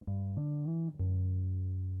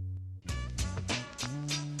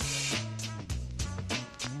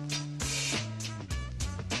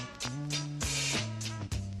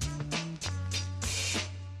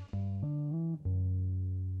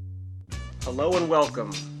Hello and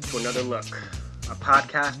welcome to Another Look, a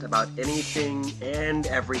podcast about anything and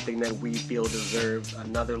everything that we feel deserves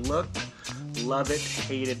another look. Love it,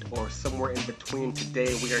 hate it, or somewhere in between.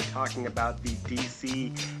 Today we are talking about the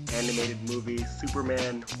DC animated movie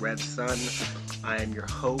Superman Red Son. I am your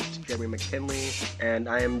host, Jeremy McKinley, and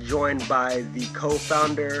I am joined by the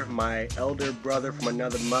co-founder, my elder brother from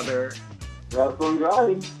another mother. Russell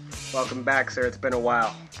Andrade. Welcome back, sir. It's been a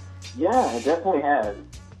while. Yeah, it definitely has.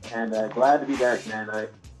 And glad to be back, man. I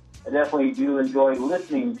definitely do enjoy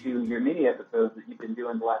listening to your mini episodes that you've been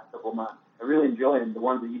doing the last couple of months. I really enjoy them, the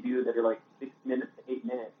ones that you do that are like 6 minutes to 8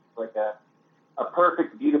 minutes. Like a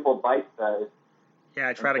perfect, beautiful bite size. Yeah,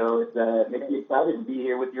 I try to. So it makes me excited to be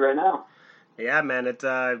here with you right now. Yeah, man. It's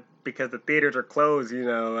because the theaters are closed.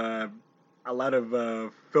 A lot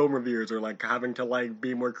of film reviewers are like having to like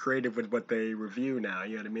be more creative with what they review now.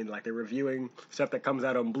 You know what I mean? Like they're reviewing stuff that comes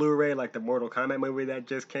out on Blu-ray, like the Mortal Kombat movie that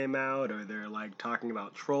just came out, or they're like talking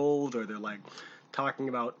about Trolls, or they're like talking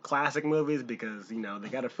about classic movies because they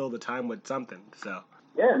got to fill the time with something. So.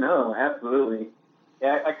 Yeah, no, absolutely.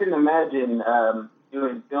 Yeah, I couldn't imagine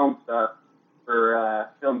doing film stuff for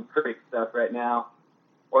film critic stuff right now,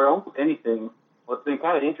 or almost anything. What's been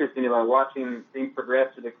kind of interesting about watching things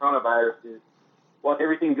progress through the coronavirus is watch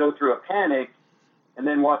everything go through a panic and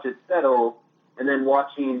then watch it settle, and then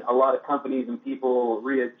watching a lot of companies and people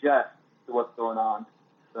readjust to what's going on.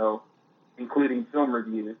 So, including film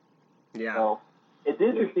reviews. Yeah. So, it's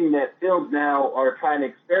interesting that films now are trying to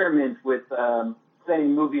experiment with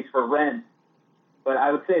setting movies for rent, but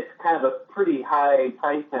I would say it's kind of a pretty high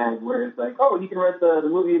price tag where it's like, oh, you can rent the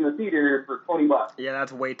movie in the theater for $20. Yeah,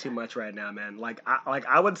 that's way too much right now, man.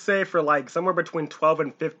 I would say for like somewhere between 12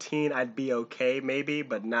 and 15, I'd be okay maybe,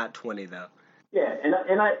 but not 20 though. Yeah, and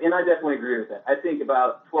I definitely agree with that. I think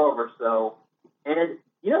about 12 or so. And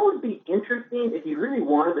what would be interesting if you really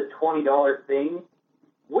wanted a $20 thing?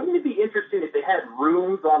 Wouldn't it be interesting if they had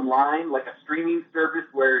rooms online, like a streaming service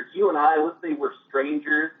where you and I, let's say we're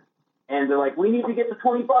strangers, and they're like, we need to get to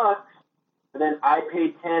 $20, and then I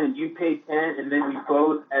paid 10 and you paid 10, and then we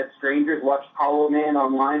both, as strangers, watch Hollow Man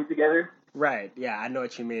online together? Right, yeah, I know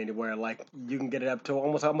what you mean, where like you can get it up to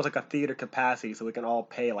almost like a theater capacity so we can all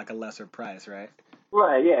pay like a lesser price, right?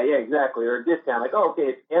 Right, yeah, exactly. Or a discount, like, oh, okay,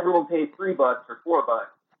 if everyone pays $3 or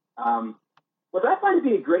 $4. Well, I find to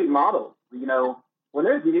be a great model. When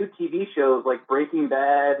there's new TV shows like Breaking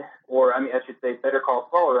Bad, or I should say Better Call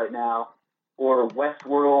Saul right now, or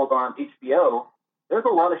Westworld on HBO, there's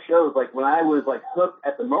a lot of shows, like when I was like hooked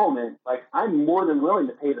at the moment, like I'm more than willing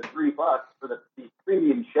to pay the $3 for these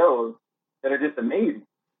premium shows that are just amazing.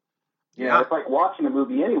 It's like watching a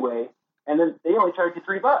movie anyway, and then they only charge you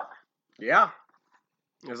 $3. Yeah.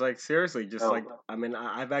 It's like, seriously, just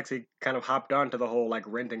I've actually kind of hopped on to the whole like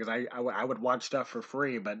renting, because I would watch stuff for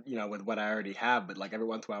free, but with what I already have, but like every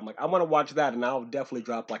once in a while I'm like, I want to watch that, and I'll definitely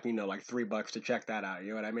drop like like $3 to check that out. You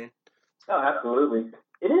know what I mean? Oh, absolutely.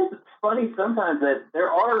 It is funny sometimes that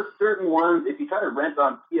there are certain ones, if you try to rent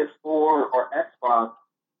on PS4 or Xbox,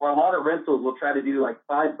 where a lot of rentals will try to do like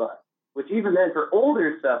 $5, which even then for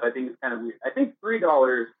older stuff I think is kind of weird. I think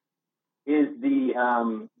 $3 is the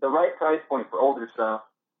right price point for older stuff.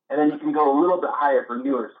 And then you can go a little bit higher for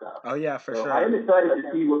newer stuff. Oh, yeah, for sure. I am excited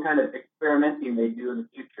to see what kind of experimenting they do in the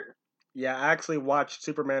future. Yeah, I actually watched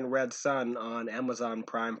Superman Red Son on Amazon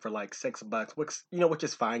Prime for like $6, which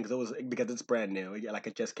is fine because it's brand new. Like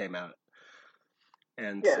it just came out.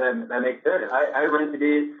 And yeah, that makes sense. I rented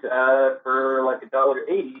it for like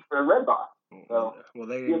 $1.80 for a Redbox. So well,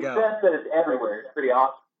 there you go. The fact that it's everywhere, it's pretty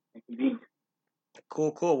awesome and convenient.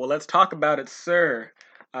 Cool. Well, let's talk about it, sir.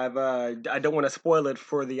 I don't want to spoil it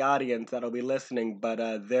for the audience that'll be listening,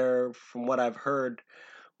 but there, from what I've heard,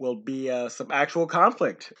 will be some actual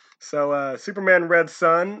conflict. So, Superman Red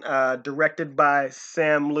Son, directed by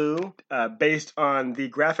Sam Liu, based on the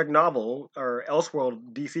graphic novel, or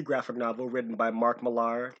Elseworld DC graphic novel, written by Mark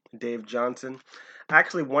Millar, Dave Johnson.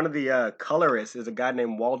 Actually, one of the colorists is a guy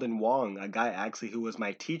named Walden Wong, a guy actually who was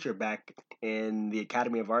my teacher back in the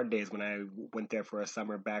Academy of Art days when I went there for a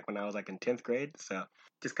summer back when I was like in 10th grade. So,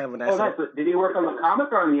 just kind of a nice... Oh, nice. Did he work on the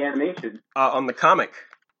comic or on the animation? On the comic.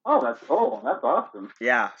 Oh, that's awesome.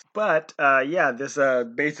 Yeah, but this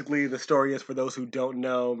basically the story is, for those who don't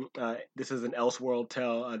know, this is an Elseworld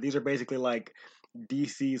tale. These are basically like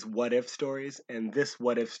DC's what if stories, and this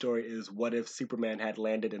what if story is what if Superman had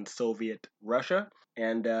landed in Soviet Russia,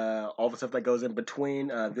 and all the stuff that goes in between.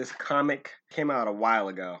 This comic came out a while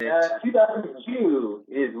ago. 2002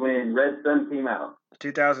 is when Red Sun came out.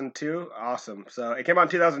 2002, awesome. So it came out in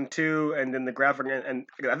 2002, and then the graphic, and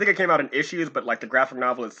I think it came out in issues, but like the graphic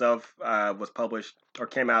novel itself was published or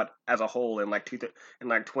came out as a whole in like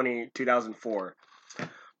 2004.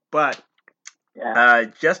 But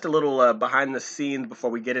just a little behind the scenes before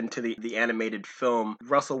we get into the animated film.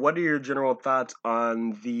 Russell, what are your general thoughts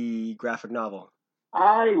on the graphic novel?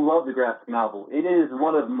 I love the graphic novel. It is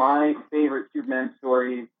one of my favorite Superman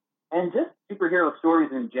stories, and just superhero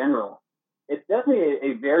stories in general. It's definitely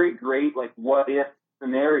a very great, like, what-if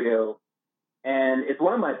scenario, and it's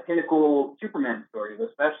one of my pinnacle Superman stories,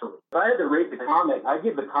 especially. If I had to rate the comic, I'd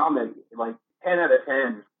give the comic, like, 10 out of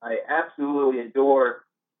 10. I absolutely adore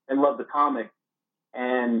and love the comic,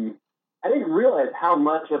 and I didn't realize how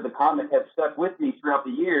much of the comic has stuck with me throughout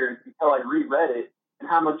the years until I reread it, and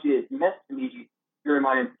how much it meant to me during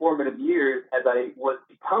my informative years as I was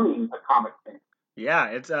becoming a comic fan. Yeah,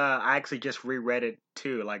 it's I actually just reread it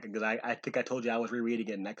too, like because I think I told you I was rereading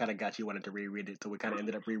it, and I kind of got you wanted to reread it, so we kind of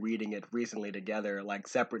ended up rereading it recently together, like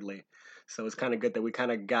separately. So it's kind of good that we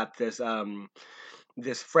kind of got this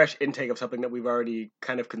fresh intake of something that we've already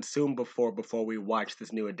kind of consumed before we watched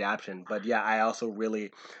this new adaptation. But yeah, I also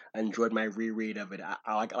really enjoyed my reread of it.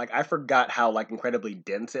 I forgot how like incredibly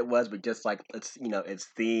dense it was, but just like its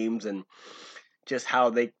themes and just how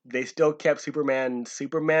they still kept Superman,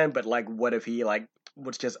 but like what if he like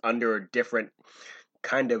was just under a different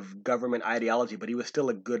kind of government ideology, but he was still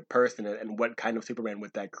a good person, and what kind of Superman would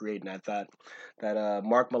that create? And I thought that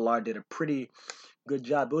Mark Millar did a pretty good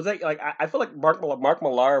job. It was like I feel like Mark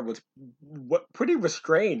Millar was pretty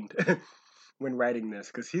restrained when writing this,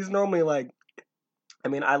 because he's normally like, I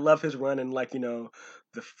mean, I love his run in like the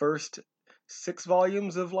first 6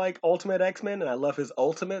 volumes of like Ultimate X-Men, and I love his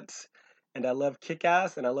Ultimates, and I love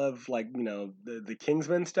Kick-Ass, and I love like the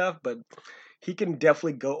Kingsman stuff, but he can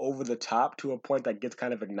definitely go over the top to a point that gets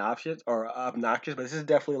kind of obnoxious. But this is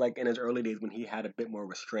definitely like in his early days when he had a bit more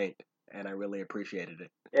restraint, and I really appreciated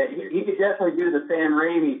it. Yeah, he could definitely do the Sam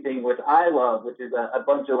Raimi thing, which I love, which is a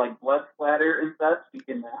bunch of like blood splatter and such. He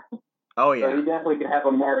can. Oh yeah. So he definitely could have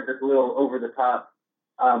a mark that's a little over the top,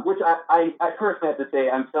 which I personally have to say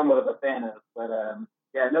I'm somewhat of a fan of. But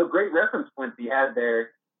yeah, no, great reference points he had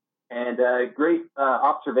there, and great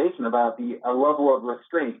observation about the level of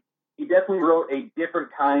restraint. He definitely wrote a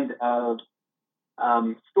different kind of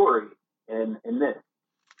story in this.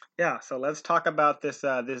 Yeah, so let's talk about this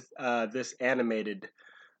animated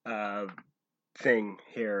thing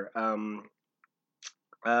here.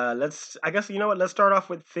 I guess let's start off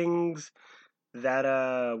with things that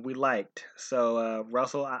we liked. So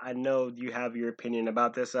Russell, I know you have your opinion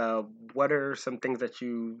about this. What are some things that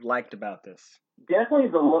you liked about this? Definitely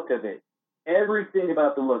the look of it. Everything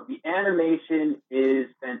about the look. The animation is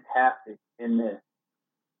fantastic in this.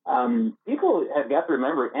 People have got to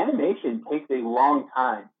remember, animation takes a long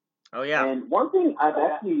time. Oh yeah. And one thing I've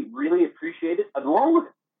actually really appreciated, along with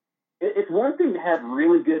it's one thing to have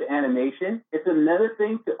really good animation. It's another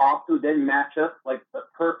thing to also then match up like the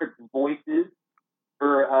perfect voices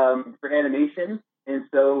for animation. And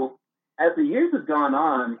so as the years have gone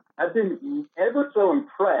on, I've been ever so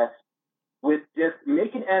impressed with just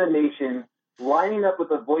making animation, lining up with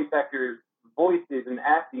the voice actors' voices and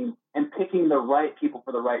acting, and picking the right people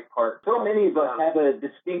for the right part. So many of us have a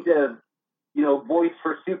distinctive, voice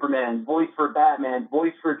for Superman, voice for Batman,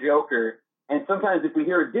 voice for Joker. And sometimes if we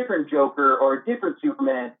hear a different Joker or a different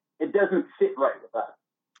Superman, it doesn't fit right with us.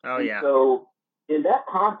 Oh, yeah. And so in that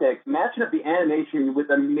context, matching up the animation with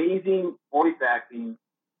amazing voice acting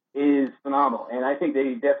is phenomenal. And I think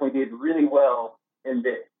they definitely did really well in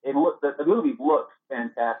this. The movie looks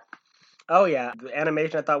fantastic. Oh yeah, the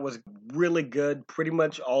animation I thought was really good, pretty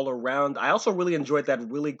much all around. I also really enjoyed that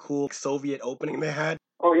really cool Soviet opening they had.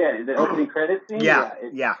 Oh yeah, the opening credits scene.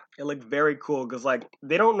 Yeah, it looked very cool because like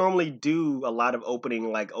they don't normally do a lot of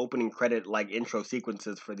opening credit like intro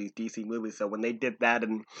sequences for these DC movies. So when they did that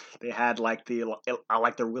and they had like the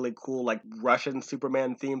really cool like Russian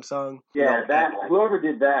Superman theme song. Yeah, whoever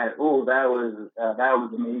did that, that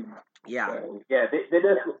was amazing. Yeah, so, yeah,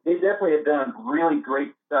 they definitely have done really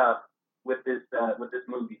great stuff with this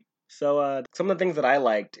movie. So some of the things that I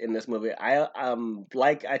liked in this movie,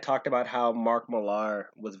 I talked about how Mark Millar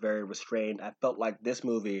was very restrained. I felt like this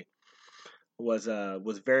movie was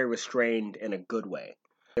very restrained in a good way.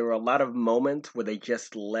 There were a lot of moments where they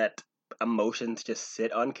just let emotions just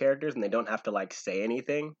sit on characters and they don't have to like say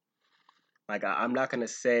anything. Like I'm not gonna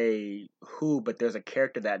say who, but there's a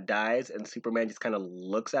character that dies, and Superman just kind of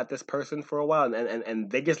looks at this person for a while,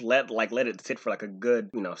 and they just let it sit for like a good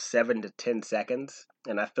 7 to 10 seconds.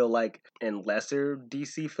 And I feel like in lesser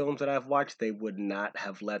DC films that I've watched, they would not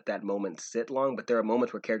have let that moment sit long. But there are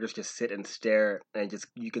moments where characters just sit and stare, and just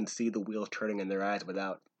you can see the wheels turning in their eyes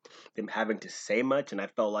without them having to say much. And I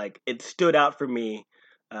felt like it stood out for me.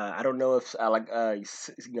 I don't know if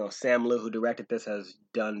Sam Liu, who directed this, has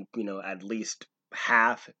done at least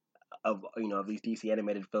half of these DC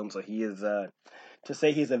animated films. So he is to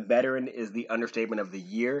say he's a veteran is the understatement of the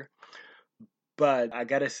year. But I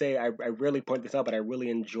gotta say, I really point this out, but I really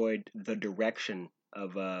enjoyed the direction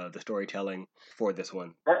of the storytelling for this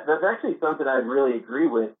one. That's actually something I really agree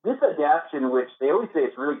with. This adaptation, which they always say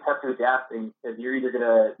it's really tough to adapt because you're either going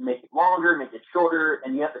to make it longer, make it shorter,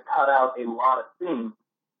 and you have to cut out a lot of things.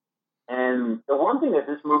 And the one thing that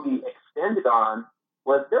this movie extended on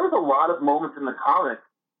was there was a lot of moments in the comics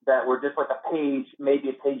that were just like a page, maybe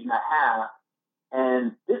a page and a half.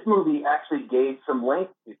 And this movie actually gave some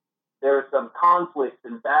length to. There were some conflicts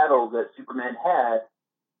and battles that Superman had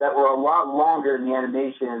that were a lot longer in the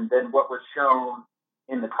animation than what was shown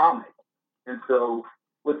in the comic. And so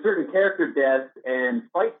with certain character deaths and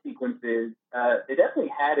fight sequences, they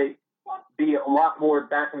definitely had it be a lot more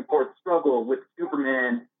back and forth struggle with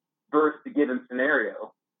Superman versus the given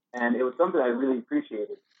scenario. And it was something I really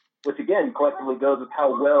appreciated, which again collectively goes with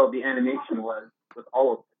how well the animation was with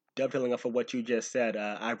all of it. Dovetailing off of what you just said,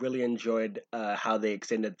 I really enjoyed how they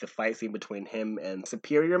extended the fight scene between him and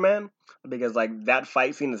Superior Man, because like that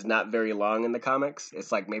fight scene is not very long in the comics.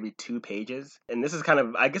 It's like maybe 2 pages, and this is kind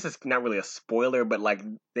of, I guess it's not really a spoiler, but like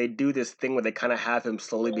they do this thing where they kind of have him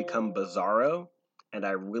slowly become Bizarro, and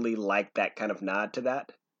I really like that kind of nod to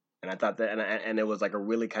that. And I thought that, and it was like a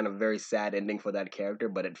really kind of very sad ending for that character,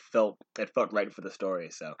 but it felt right for the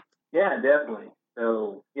story. So yeah, definitely.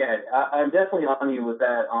 So yeah, I'm definitely on you with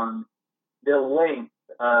that on the length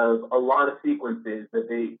of a lot of sequences that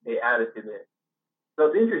they added to this. So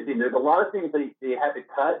it's interesting. There's a lot of things they had to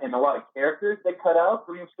cut and a lot of characters they cut out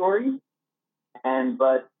from the story.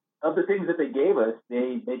 But of the things that they gave us,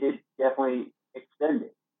 they did definitely extend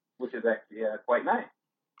it, which is actually quite nice.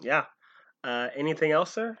 Yeah. Anything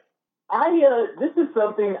else, sir? This is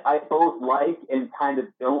something I both like and kind of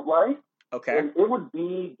don't like. Okay. And it would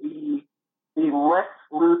be the Lex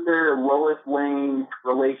Luthor Lois Lane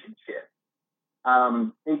relationship.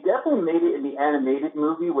 They definitely made it in the animated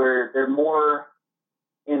movie where they're more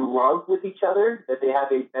in love with each other, that they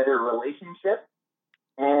have a better relationship.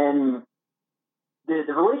 And the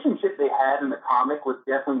relationship they had in the comic was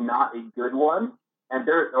definitely not a good one. And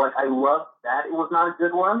I love that it was not a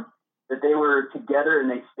good one, that they were together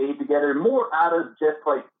and they stayed together more out of just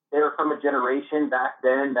like they were from a generation back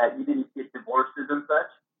then that you didn't get divorces and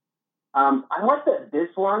such. I like that this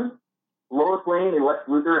one, Lois Lane and Lex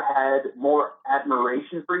Luthor had more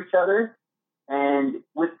admiration for each other. And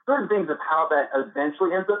with certain things of how that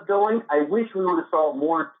eventually ends up going, I wish we would have saw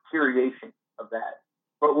more deterioration of that.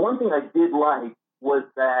 But one thing I did like was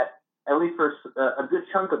that, at least for a good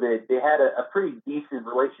chunk of it, they had a pretty decent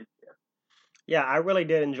relationship. Yeah, I really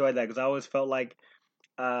did enjoy that because I always felt like,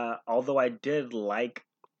 although I did like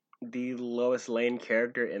the Lois Lane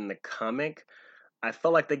character in the comic, I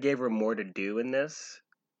felt like they gave her more to do in this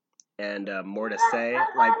and more to say.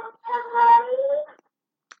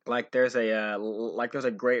 There's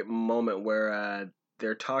a great moment where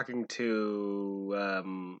they're talking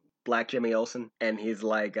to Black Jimmy Olsen, and he's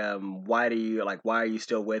like, why are you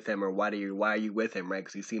still with him, or why are you with him, right?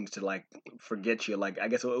 Because he seems to like forget you. Like I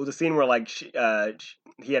guess it was a scene where like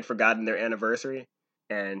he had forgotten their anniversary,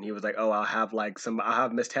 and he was like, oh, I'll have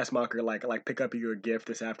Miss Tessmacher like pick up your gift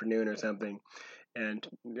this afternoon or something. And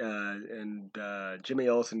Jimmy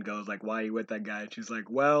Olsen goes like, "Why are you with that guy?" And she's like,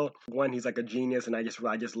 "Well, one, he's like a genius, and I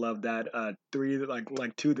just love that. Three,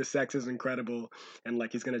 like two, the sex is incredible, and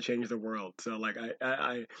like he's gonna change the world." So like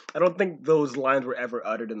I don't think those lines were ever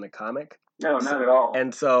uttered in the comic. No, not at all.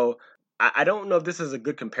 And so I don't know if this is a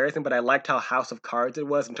good comparison, but I liked how House of Cards it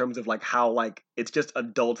was in terms of like how like it's just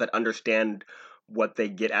adults that understand what they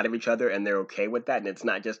get out of each other and they're okay with that, and it's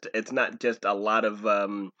not just a lot of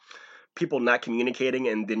people not communicating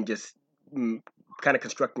and then just kind of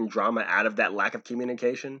constructing drama out of that lack of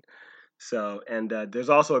communication. So, and there's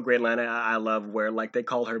also a great line I love where like they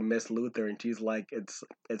call her Miss Luthor, and she's like,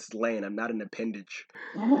 "It's Lane. I'm not an appendage."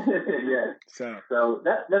 Yeah. So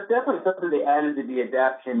that's definitely something they added to the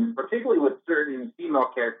adaptation, particularly with certain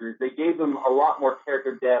female characters. They gave them a lot more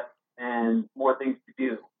character depth and more things to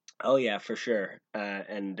do. Oh yeah, for sure.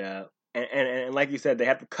 And like you said, they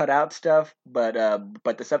have to cut out stuff, but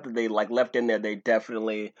the stuff that they like left in there, they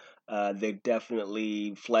definitely they've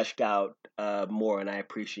definitely fleshed out more, and I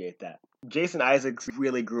appreciate that. Jason Isaacs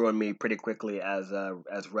really grew on me pretty quickly as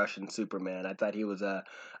Russian Superman. I thought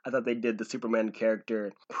I thought they did the Superman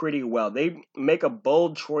character pretty well. They make a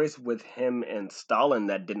bold choice with him and Stalin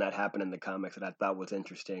that did not happen in the comics that I thought was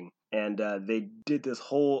interesting. And they did this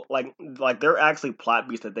whole like they're actually plot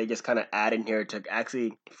beats that they just kind of add in here to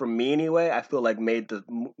actually, for me anyway, I feel like made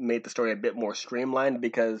the story a bit more streamlined,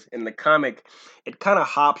 because in the comic it kind of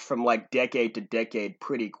hops from like decade to decade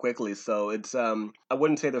pretty quickly. So it's I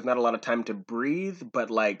wouldn't say there's not a lot of time to breathe, but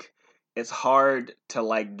like it's hard to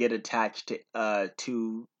like get attached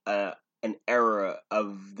to an era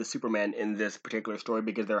of the Superman in this particular story,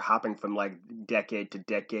 because they're hopping from like decade to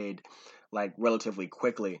decade like relatively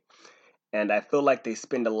quickly. And I feel like they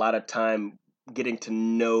spend a lot of time getting to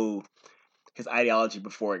know his ideology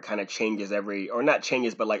before it kind of changes or not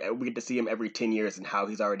changes, but like we get to see him every 10 years and how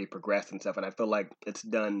he's already progressed and stuff. And I feel like it's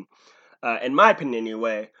done, in my opinion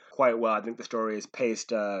anyway, quite well. I think the story is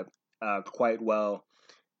paced quite well.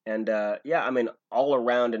 And yeah, I mean, all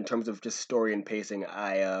around in terms of just story and pacing,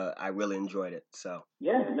 I really enjoyed it. So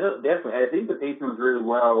Yeah, no, definitely. I think the pacing was really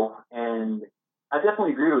well, and I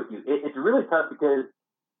definitely agree with you. It's really tough because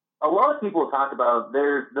a lot of people talk about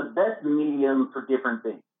there's the best medium for different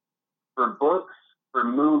things, for books, for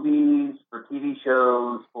movies, for TV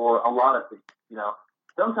shows, for a lot of things. You know,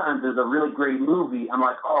 sometimes there's a really great movie. I'm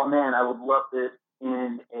like, oh man, I would love this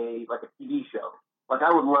in a TV show. Like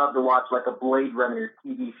I would love to watch like a Blade Runner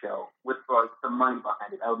TV show with like some money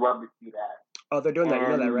behind it. I would love to see that. oh, they're doing that. You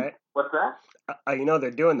know that, right? What's that? You know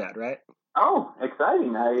they're doing that, right? Oh,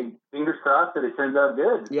 exciting! Fingers crossed that it turns out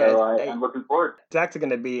good. Yeah, so I'm looking forward. It's actually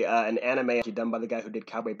going to be an anime done by the guy who did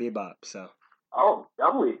Cowboy Bebop. So. Oh,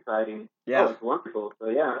 doubly exciting! Yeah, it's wonderful. So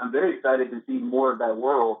yeah, I'm very excited to see more of that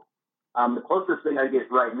world. The closest thing I get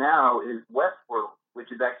right now is Westworld,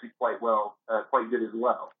 which is actually quite good as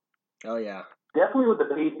well. Oh yeah. Definitely with the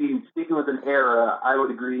pacing, sticking with an era, I would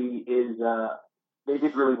agree is they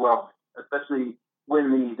did really well, especially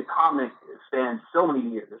when the comic spans so many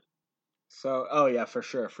years. So, oh yeah, for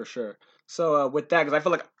sure. So with that, because I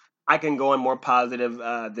feel like I can go on more positive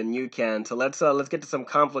than you can. So let's get to some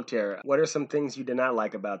conflict here. What are some things you did not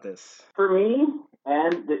like about this? For me,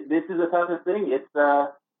 and this is the toughest thing, it's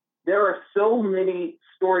there are so many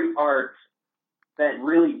story arcs that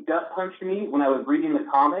really gut punched me when I was reading the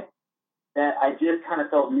comic that I just kind of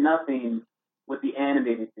felt nothing with the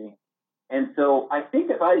animated thing. And so I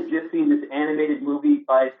think if I had just seen this animated movie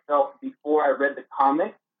by itself before I read the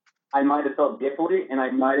comic, I might have felt differently, and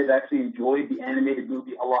I might have actually enjoyed the animated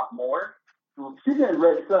movie a lot more. Superman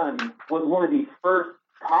Red Sun was one of the first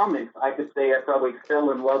comics I could say I probably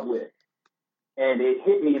fell in love with, and it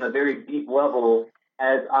hit me in a very deep level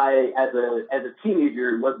as as a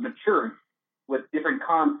teenager, was maturing with different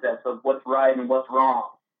concepts of what's right and what's wrong,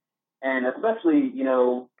 and especially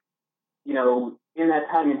in that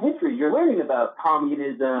time in history, you're learning about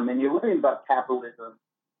communism and you're learning about capitalism.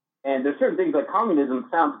 And there's certain things like communism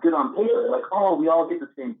sounds good on paper, like, oh, we all get the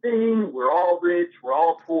same thing, we're all rich, we're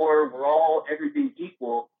all poor, we're all everything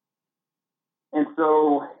equal. And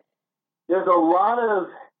so there's a lot of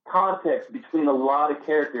context between a lot of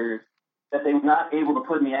characters that they were not able to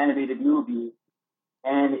put in the animated movie,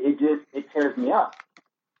 and it tears me up.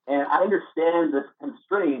 And I understand this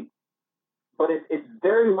constraint, but it's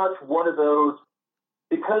very much one of those,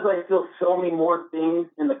 because I feel so many more things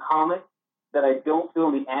in the comic that I don't feel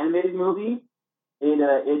in the animated movie,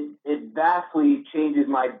 it vastly changes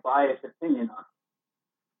my biased opinion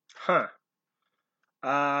on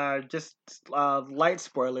it. Just light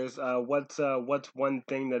spoilers. What's one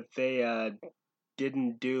thing that they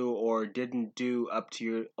didn't do or didn't do up to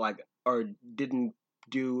your didn't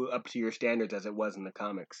do up to your standards as it was in the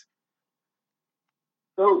comics?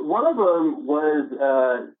 So one of them was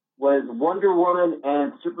Wonder Woman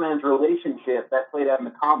and Superman's relationship that played out in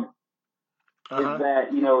the comics. Is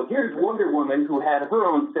that, here's Wonder Woman who had her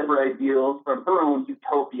own separate ideals from her own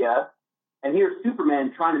utopia, and here's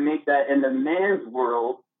Superman trying to make that in the man's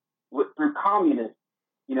world through communism,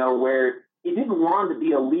 where he didn't want to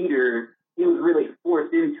be a leader, he was really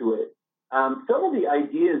forced into it. Some of the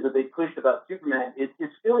ideas that they pushed about Superman is his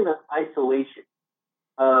feeling of isolation,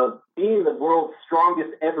 of being the world's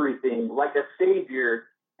strongest everything, like a savior,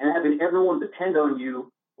 and having everyone depend on you,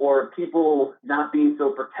 or people not being so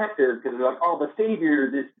protective because they're like, oh, the savior,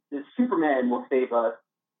 this Superman will save us.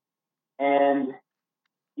 And,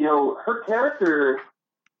 her character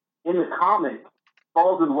in the comic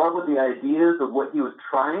falls in love with the ideas of what he was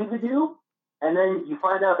trying to do. And then you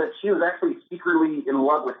find out that she was actually secretly in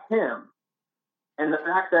love with him. And the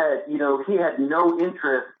fact that, he had no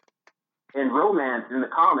interest and romance in the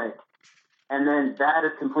comic, and then that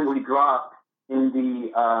is completely dropped in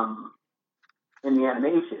the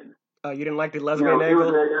animation. You didn't like the lesbian angle?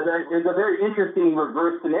 It was a very interesting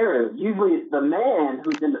reverse scenario. Usually it's the man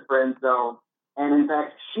who's in the friend zone, and in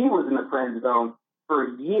fact, she was in the friend zone for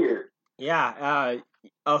years. Yeah.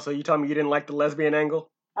 So you told me you didn't like the lesbian angle?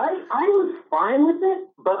 I was fine with it,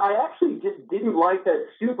 but I actually just didn't like that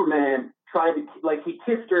Superman tried to, like, he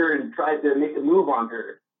kissed her and tried to make a move on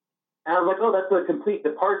her. And I was like, oh, that's a complete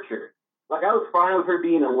departure. Like, I was fine with her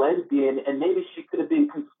being a lesbian, and maybe she could have been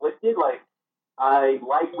conflicted. Like, I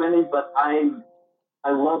like women, but I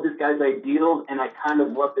love this guy's ideals, and I kind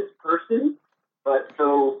of love this person. But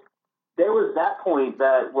so there was that point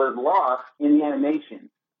that was lost in the animation.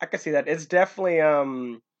 I can see that. It's definitely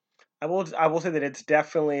I will say that it's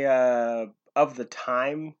definitely of the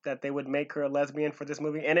time that they would make her a lesbian for this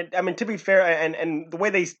movie. And I mean, to be fair, and the way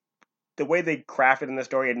they crafted in the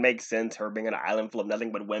story, it makes sense, her being on an island full of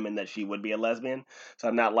nothing but women, that she would be a lesbian. So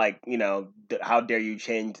I'm not like, how dare you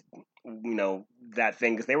change, that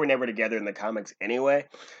thing, because they were never together in the comics anyway.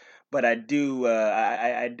 But I do,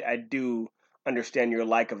 I do understand your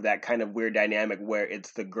like of that kind of weird dynamic where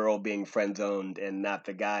it's the girl being friend zoned and not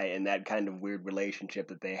the guy, and that kind of weird relationship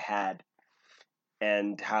that they had,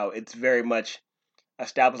 and how it's very much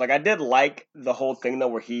established. Like, I did like the whole thing though,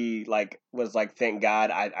 where he was like, thank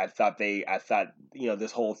God. I thought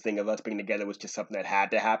this whole thing of us being together was just something that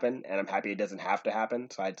had to happen, and I'm happy it doesn't have to happen.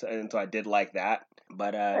 So I did like that.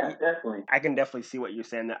 But yeah, definitely. I can definitely see what you're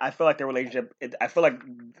saying. I feel like their relationship. I feel like,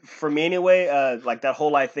 for me anyway, like that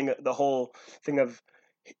whole the whole thing of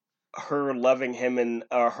her loving him and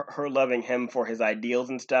her loving him for his ideals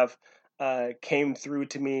and stuff came through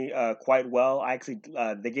to me quite well. I actually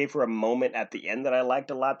they gave her a moment at the end that I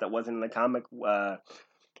liked a lot that wasn't in the comic, where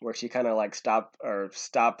she kind of like stops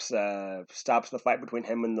the fight between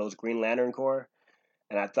him and those Green Lantern Corps.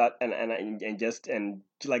 And I thought, and just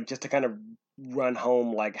to kind of run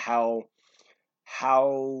home like how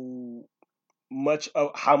much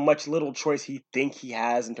little choice he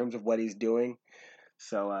has in terms of what he's doing.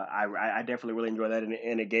 So I definitely really enjoyed that,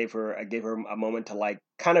 and it gave her a moment to like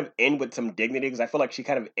kind of end with some dignity, because I feel like she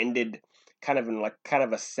kind of ended kind of in like kind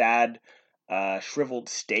of a sad, shriveled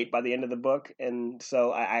state by the end of the book, and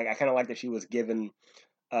so I kind of like that she was given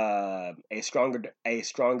a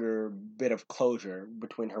stronger bit of closure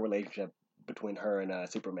between her relationship between her and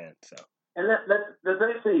Superman. So. And that's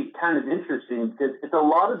actually kind of interesting, because it's a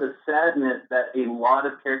lot of the sadness that a lot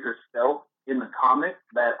of characters felt in the comics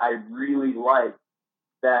that I really like,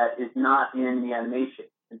 that is not in the animation.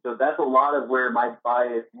 And so that's a lot of where my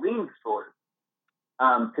bias leans towards.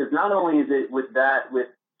 Because not only is it with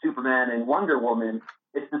Superman and Wonder Woman,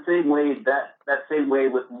 it's the same way that same way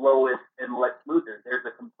with Lois and Lex Luthor. There's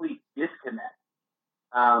a complete disconnect.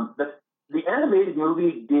 The animated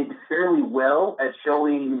movie did fairly well at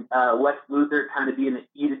showing Lex Luthor kind of being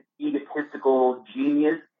an egotistical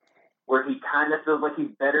genius, where he kind of feels like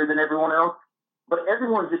he's better than everyone else, but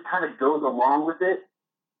everyone just kind of goes along with it.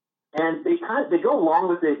 And they go along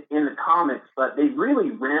with it in the comics, but they really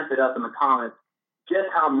ramp it up in the comics just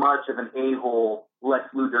how much of an a-hole Lex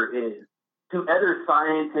Luthor is to other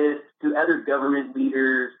scientists, to other government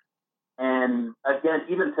leaders, and again,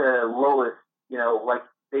 even to Lois. Like,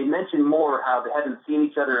 they mention more how they haven't seen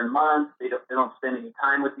each other in months. They don't spend any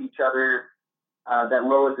time with each other. That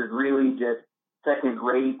Lois is really just second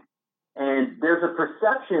rate. And there's a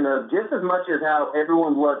perception of, just as much as how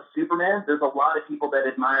everyone loves Superman, there's a lot of people that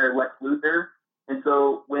admire Lex Luthor. And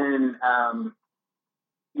so when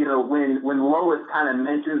Lois kind of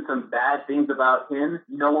mentions some bad things about him,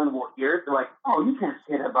 no one will hear it. They're like, oh, you can't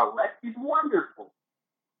say that about Lex. He's wonderful.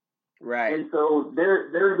 Right. And so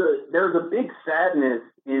there's a big sadness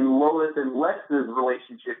in Lois and Lex's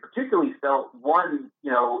relationship, particularly felt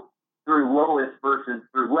through Lois versus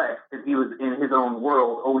through Lex, because he was in his own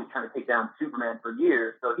world, always trying to take down Superman for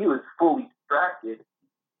years. So he was fully distracted.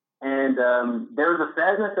 And there was a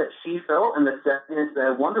sadness that she felt, and the sadness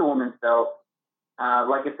that Wonder Woman felt,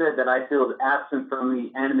 like I said, that I feel is absent from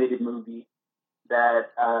the animated movie, that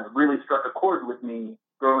really struck a chord with me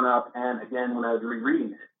growing up, and again when I was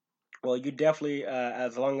rereading it. Well, you definitely,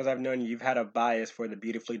 as long as I've known you, you've had a bias for the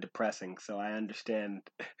beautifully depressing. So I understand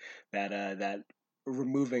that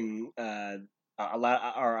removing a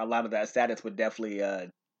lot of that sadness would definitely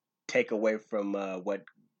take away from what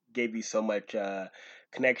gave you so much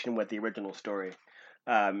connection with the original story.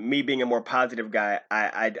 Me being a more positive guy,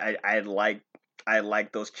 I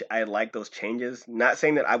like those changes. Not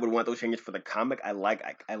saying that I would want those changes for the comic. I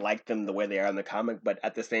like them the way they are in the comic, but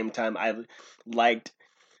at the same time, I liked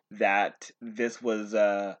that this was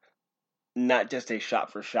not just a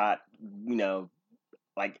shot for shot, you know,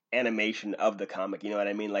 like animation of the comic. You know what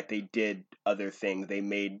I mean? Like they did other things. They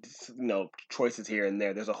made, you know, choices here and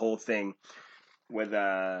there. There's a whole thing with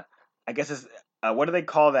I guess it's what do they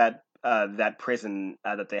call that prison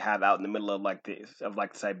that they have out in the middle of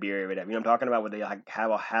like Siberia or whatever. You know what I'm talking about? Where they like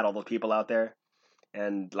had all those people out there,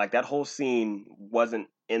 and like that whole scene wasn't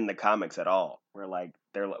in the comics at all. Where like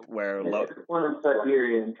they're where It's one in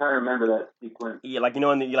Siberia. I'm trying to remember that sequence. yeah, like you know,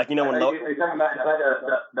 when are you talking about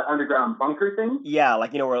the underground bunker thing? yeah,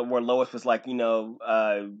 like you know where Lois was like, you know,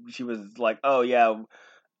 she was like, oh yeah,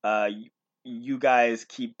 uh, you guys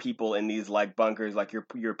keep people in these like bunkers, like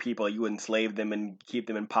your people, you enslave them and keep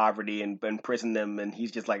them in poverty and imprison them, and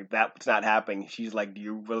he's just like, that's not happening. She's like,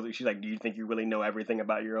 she's like, do you think you really know everything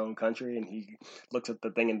about your own country? And he looks at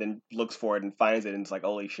the thing and then looks for it and finds it, and it's like,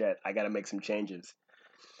 holy shit, I got to make some changes.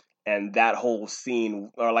 And that whole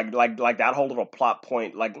scene, or like that whole little plot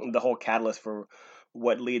point, like the whole catalyst for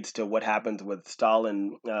what leads to what happens with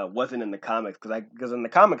Stalin, wasn't in the comics, because in the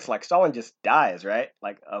comics, like Stalin just dies, right,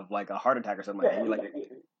 like of like a heart attack or something. Yeah,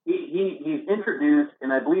 he's introduced,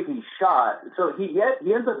 and I believe he's shot. So he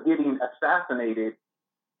ends up getting assassinated,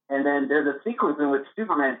 and then there's a sequence in which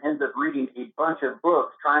Superman ends up reading a bunch of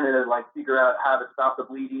books, trying to like figure out how to stop the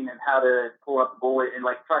bleeding and how to pull up the bullet, and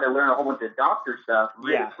like try to learn a whole bunch of doctor stuff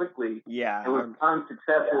really quickly. Yeah, and was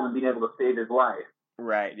unsuccessful in being able to save his life.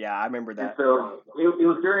 Right. Yeah, I remember that. And so it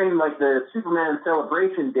was during like the Superman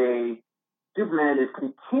Celebration Day. Superman is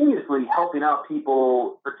continuously helping out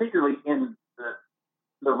people, particularly in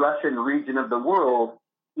the Russian region of the world.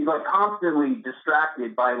 He's like constantly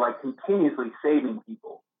distracted by like continuously saving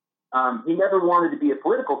people. He never wanted to be a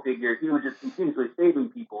political figure. He was just continuously saving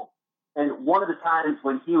people. And one of the times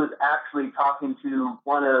when he was actually talking to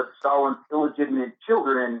one of Stalin's illegitimate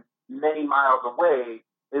children many miles away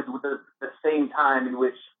is the same time in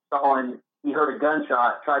which Stalin, he heard a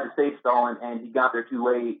gunshot, tried to save Stalin, and he got there too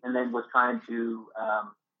late, and then was trying to,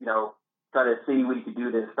 try to see what he could do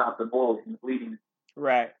to stop the bullet and the bleeding.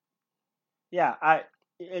 Right. Yeah.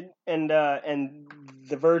 And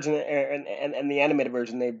the version and the animated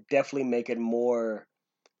version, they definitely make it more.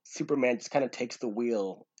 Superman just kind of takes the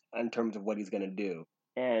wheel in terms of what he's gonna do.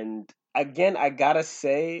 And again, I gotta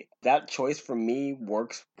say that choice for me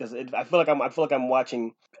works because I feel like I'm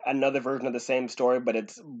watching another version of the same story, but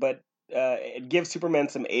it gives Superman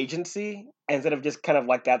some agency instead of just kind of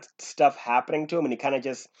like that stuff happening to him, and he kind of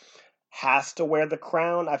just has to wear the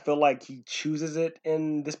crown. I feel like he chooses it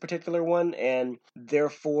in this particular one, and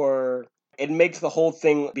therefore it makes the whole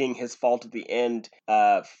thing being his fault at the end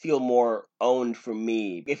feel more owned for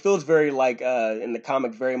me. It feels very like in the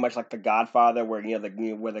comic, very much like The Godfather, where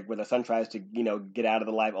where the son tries to get out of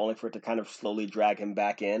the life only for it to kind of slowly drag him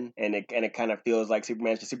back in, and it kind of feels like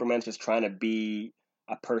Superman's just trying to be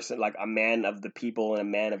a person, like a man of the people and a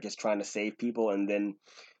man of just trying to save people, and then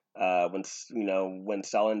when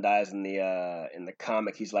Stalin dies in the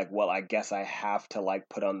comic, he's like, well, I guess I have to like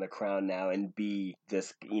put on the crown now and be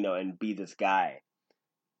this guy.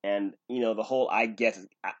 And the whole I guess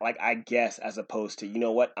as opposed to,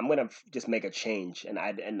 what, I'm gonna just make a change. And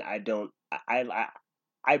I don't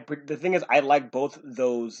I the thing is, I like both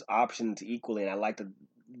those options equally, and I like that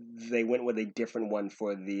they went with a different one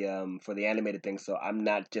for the animated thing. So I'm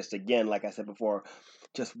not just, again, like I said before,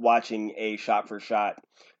 just watching a shot for shot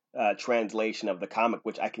translation of the comic,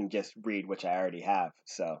 which I can just read, which I already have.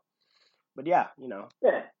 So, but yeah.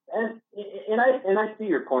 Yeah, and I see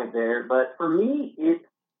your point there, but for me, it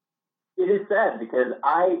is sad because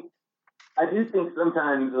I do think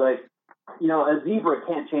sometimes, like, a zebra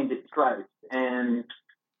can't change its stripes, and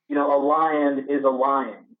a lion is a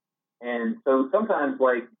lion, and so sometimes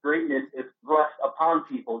like greatness is thrust upon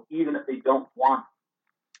people even if they don't want it.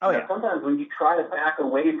 Oh yeah. Sometimes when you try to back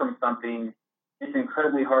away from something, it's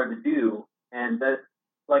incredibly hard to do, and that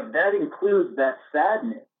includes that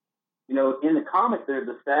sadness. In the comic, there's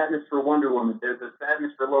a sadness for Wonder Woman, there's a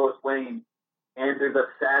sadness for Lois Lane, and there's a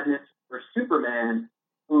sadness for Superman,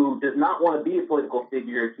 who does not want to be a political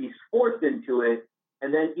figure. He's forced into it,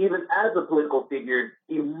 and then even as a political figure,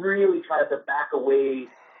 he really tries to back away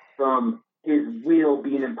from his will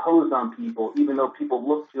being imposed on people, even though people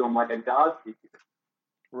look to him like a god figure.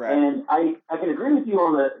 Right. And I can agree with you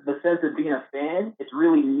on the sense of being a fan. It's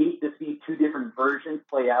really neat to see two different versions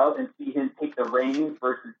play out and see him take the reins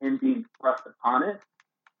versus him being thrust upon it.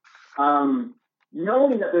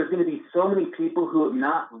 Knowing that there's going to be so many people who have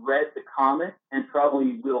not read the comic and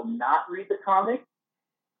probably will not read the comic,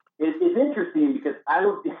 it's interesting because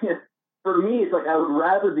for me, it's like I would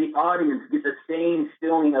rather the audience get the same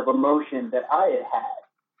feeling of emotion that I had.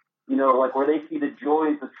 Like where they see the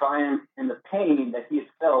joys, the triumph, and the pain that he has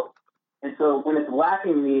felt And so when it's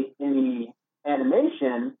lacking in the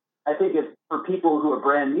animation, I think if for people who are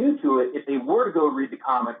brand new to it, if they were to go read the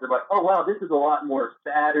comics, they're like, oh wow, this is a lot more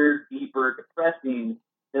sadder, deeper, depressing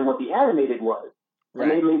than what the animated was.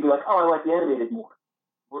 Right. And they may be like, oh, I like the animated more.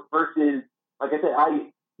 Versus, like I said, I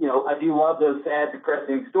do love those sad,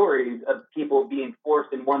 depressing stories of people being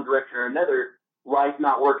forced in one direction or another, life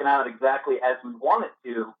not working out exactly as we want it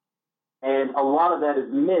to. And a lot of that is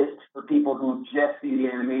missed for people who just see the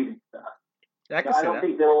animated stuff. I don't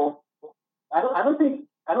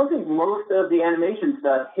think most of the animation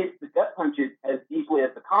stuff hits the gut punches as deeply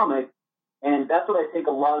as the comic, and that's what I think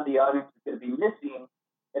a lot of the audience is going to be missing.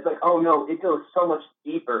 It's like, oh no, it goes so much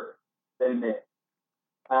deeper than this.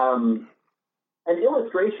 An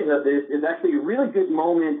illustration of this is actually a really good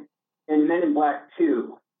moment in Men in Black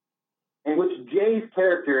 2, in which Jay's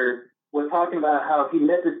character was talking about how he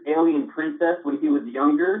met this alien princess when he was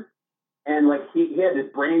younger, and like he had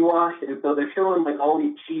this brainwashed, and so they're showing like all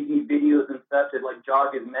these cheesy videos and stuff that like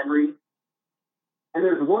jog his memory. And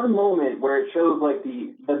there's one moment where it shows like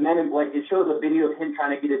the Men in Black, it shows a video of him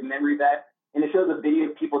trying to get his memory back, and it shows a video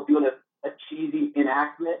of people doing a cheesy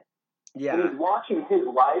enactment. Yeah. And he's watching his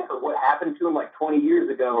life of what happened to him like 20 years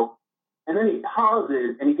ago, and then he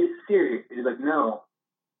pauses and he gets serious. He's like, no,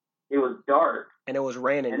 it was dark. And it was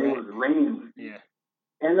raining. And it was raining. Yeah.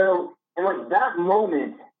 And like that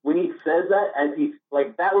moment when he says that, as he's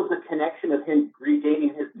like, that was the connection of him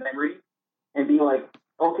regaining his memory and being like,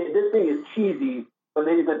 okay, this thing is cheesy, but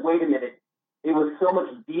then he's like, wait a minute, it was so much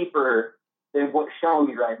deeper than what's showing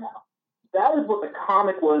me right now. That is what the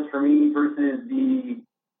comic was for me versus the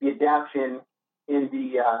adaptation in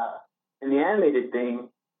the animated thing.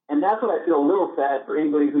 And that's what I feel a little sad for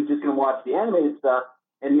anybody who's just going to watch the animated stuff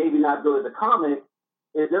and maybe not go to the comic,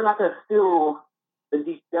 is they're not going to feel the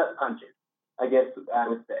deep gut punches, I guess I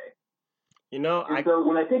would say. So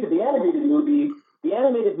when I think of the animated movie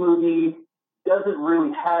doesn't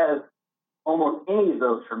really have almost any of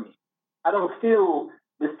those for me. I don't feel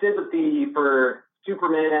the sympathy for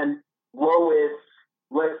Superman, Lois,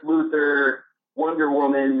 Lex Luthor, Wonder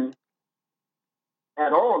Woman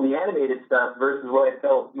at all in the animated stuff versus what I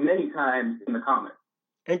felt many times in the comics.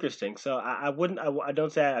 Interesting. So I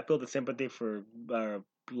don't say I feel the sympathy for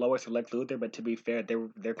Lois or Lex Luthor, but to be fair,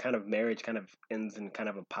 their kind of marriage kind of ends in kind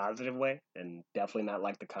of a positive way, and definitely not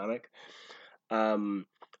like the comic.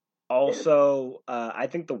 Also, I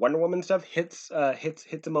think the Wonder Woman stuff hits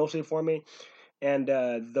emotionally for me, and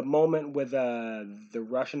the moment with the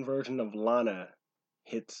Russian version of Lana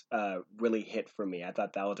really hit for me. I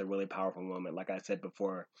thought that was a really powerful moment. Like I said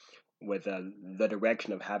before, with the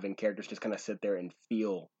direction of having characters just kind of sit there and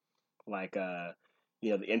feel like the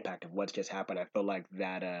impact of what's just happened. I feel like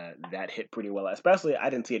that hit pretty well. Especially, I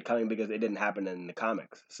didn't see it coming because it didn't happen in the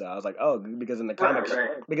comics. So I was like, oh, because in the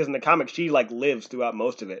comics, she like lives throughout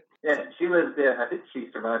most of it. Yeah, she lives there. I think she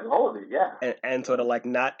survived all of it. Yeah. And sort of like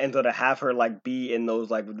not, and sort of have her like be in those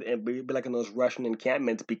like be like in those Russian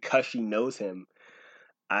encampments because she knows him.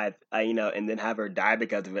 I and then have her die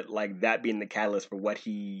because of it, like that being the catalyst for what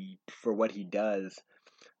he does.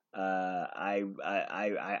 I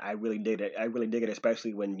really dig it. I really dig it,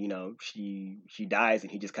 especially when she dies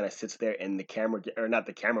and he just kind of sits there and the camera, or not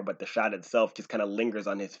the camera, but the shot itself just kind of lingers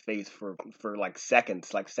on his face for like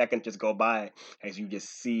seconds. Like seconds just go by as you just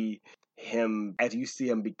see him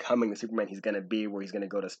becoming the Superman he's gonna be, where he's gonna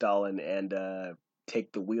go to Stalin and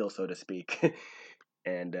take the wheel, so to speak.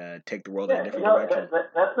 And take the world in a different direction.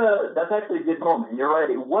 That's actually a good moment. You're right.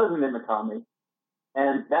 It wasn't in the comic,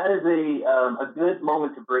 and that is a good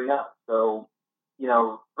moment to bring up. So,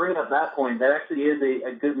 bringing up that point, that actually is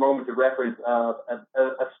a good moment to reference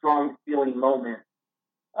a strong feeling moment,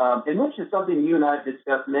 in which is something you and I have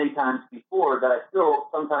discussed many times before. That I feel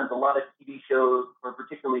sometimes a lot of TV shows, or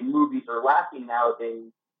particularly movies, are lacking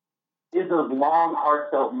nowadays. Is those long,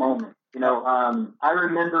 heartfelt moments. I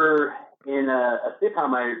remember in a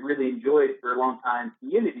sitcom I really enjoyed for a long time,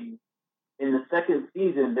 Community, in the second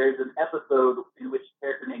season, there's an episode in which a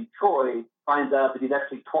character named Troy finds out that he's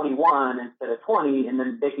actually 21 instead of 20, and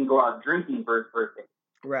then they can go out drinking for his birthday.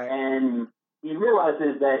 Right. And he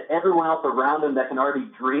realizes that everyone else around him that can already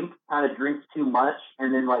drink kind of drinks too much,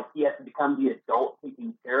 and then like he has to become the adult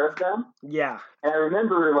taking care of them. Yeah. And I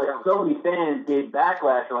remember like so many fans gave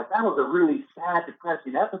backlash, like that was a really sad,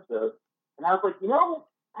 depressing episode. And I was like,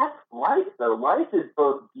 that's life, though. Life is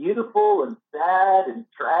both beautiful and sad and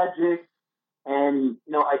tragic. And,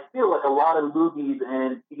 I feel like a lot of movies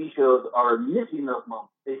and TV shows are missing those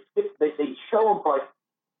moments. They show them for like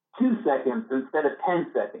 2 seconds instead of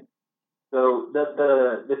 10 seconds. So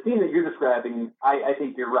the scene that you're describing, I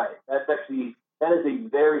think you're right. That's actually that is a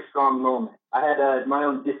very strong moment. I had my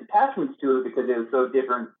own disattachments to it because it was so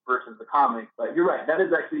different versus the comic. But you're right. That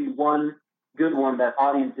is actually one good one that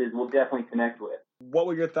audiences will definitely connect with. What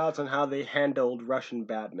were your thoughts on how they handled Russian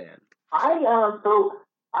Batman? I'll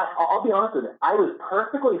be honest with it. I was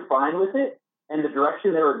perfectly fine with it and the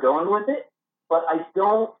direction they were going with it, but I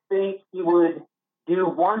don't think he would do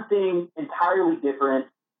one thing entirely different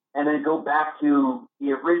and then go back to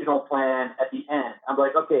the original plan at the end. I'm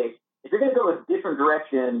like, okay, if you're going to go a different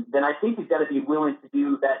direction, then I think you've got to be willing to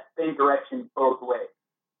do that same direction both ways.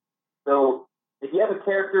 So if you have a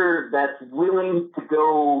character that's willing to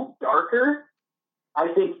go darker,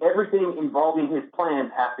 I think everything involving his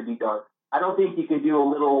plans has to be dark. I don't think you can do a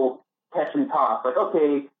little catch and toss. Like,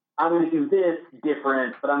 okay, I'm going to do this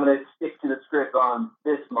different, but I'm going to stick to the script on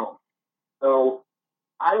this moment. So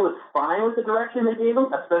I was fine with the direction they gave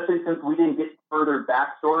him, especially since we didn't get further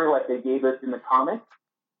backstory like they gave us in the comics.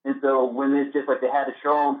 And so when it's just like they had to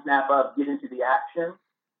show him, snap up, get into the action,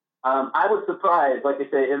 I was surprised. Like I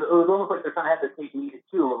said, it was almost like they're trying to have the cake and eat it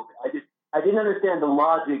too a little bit. I didn't understand the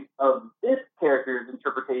logic of this character's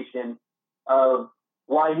interpretation of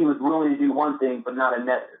why he was willing to do one thing but not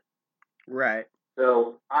another. Right.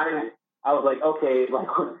 So I was like, okay, like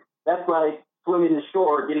that's like swimming the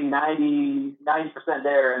shore, getting 90%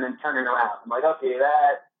 there, and then turning around. I'm like, okay,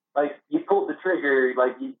 that like you pulled the trigger,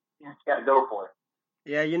 like you just got to go for it.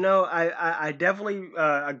 Yeah, I definitely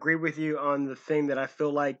agree with you on the thing that I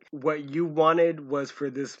feel like what you wanted was for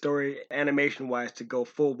this story, animation-wise, to go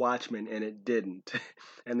full Watchmen, and it didn't.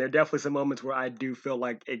 And there are definitely some moments where I do feel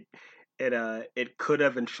like it could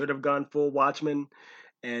have and should have gone full Watchmen,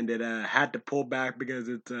 and it had to pull back because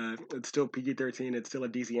it's still PG-13, it's still a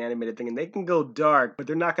DC animated thing, and they can go dark, but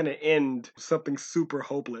they're not going to end something super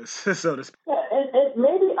hopeless, so to speak. Yeah, and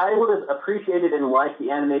maybe I would have appreciated and liked the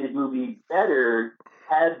animated movie better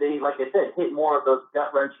had they, like I said, hit more of those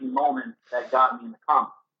gut-wrenching moments that got me in the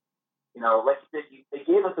comics. You know, like you said, they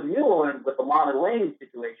gave us a new one with the Lana Lang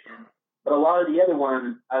situation, but a lot of the other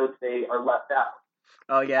ones, I would say, are left out.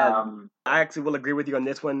 Oh, yeah. I actually will agree with you on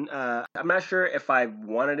this one. I'm not sure if I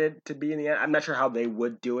wanted it to be I'm not sure how they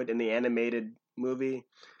would do it in the animated movie,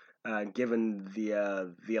 given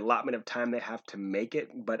the allotment of time they have to make it.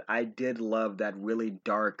 But I did love that really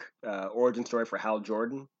dark origin story for Hal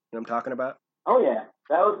Jordan. You know what I'm talking about? Oh, yeah.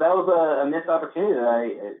 That was a missed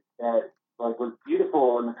opportunity that was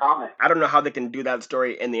beautiful in the comic. I don't know how they can do that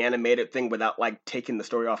story in the animated thing without like taking the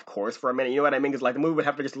story off course for a minute. You know what I mean? Because like the movie would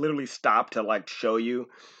have to just literally stop to like show you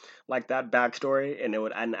like that backstory,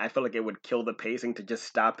 and I feel like it would kill the pacing to just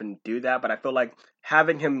stop and do that. But I feel like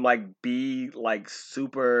having him like be like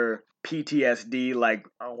super PTSD, like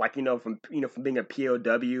from being a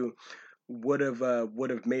POW, would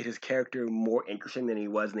have made his character more interesting than he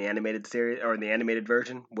was in the animated series or in the animated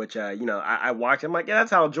version, which I watched. I'm like, yeah,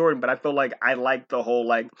 that's Hal Jordan, but I feel like I like the whole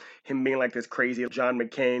like him being like this crazy John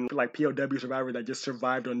McCain like POW survivor that just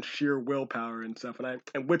survived on sheer willpower and stuff,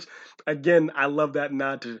 and which again I love that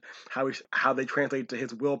nod to how they translate to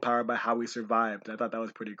his willpower by how he survived. I thought that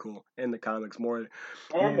was pretty cool in the comics more.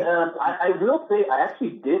 And I will say I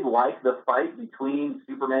actually did like the fight between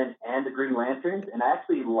Superman and the Green Lanterns, and I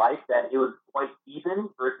actually liked that it was quite even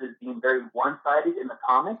versus being very one-sided in the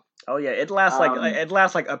comics. Oh yeah, it lasts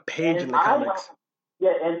like a page in the comics.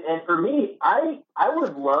 And for me, I would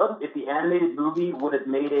have loved if the animated movie would have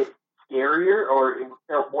made it scarier or it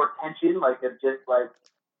felt more tension, like it's just like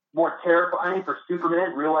more terrifying for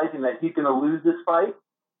Superman realizing that he's going to lose this fight,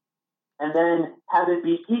 and then have it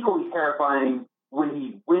be equally terrifying when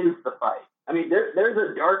he wins the fight. I mean, there's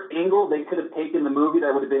a dark angle they could have taken the movie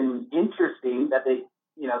that would have been interesting that they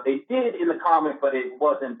did in the comic, but it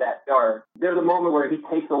wasn't that dark. There's a moment where he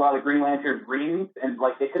takes a lot of Green Lantern's rings, and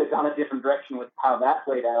like they could have gone a different direction with how that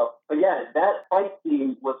played out. But yeah, that fight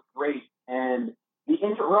scene was great, and the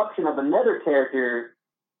interruption of another character,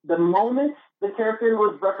 the moment the character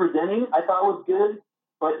was representing, I thought was good,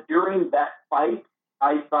 but during that fight,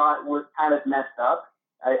 I thought was kind of messed up.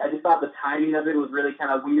 I just thought the timing of it was really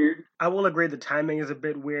kind of weird. I will agree the timing is a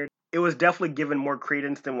bit weird. It was definitely given more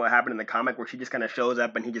credence than what happened in the comic, where she just kind of shows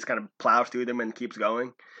up and he just kind of plows through them and keeps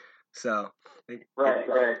going. So,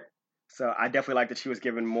 right. So I definitely like that she was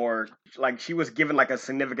given more, like she was given like a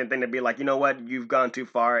significant thing to be like, you know what, you've gone too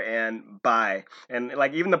far and bye. And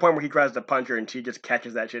like even the point where he tries to punch her and she just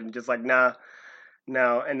catches that shit and just like, nah,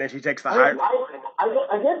 no. And then she takes the high.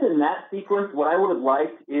 I guess in that sequence, what I would have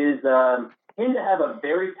liked is him to have a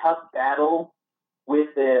very tough battle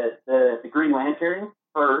with the Green Lantern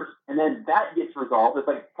first, and then that gets resolved. It's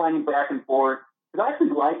like playing back and forth. Because I actually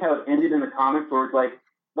like how it ended in the comics, where it's like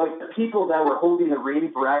the people that were holding the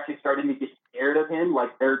rings were actually starting to get scared of him,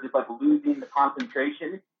 like they're just like losing the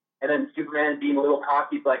concentration. And then Superman being a little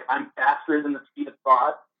cocky, like I'm faster than the speed of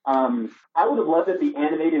thought. I would have loved if the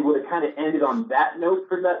animated would have kind of ended on that note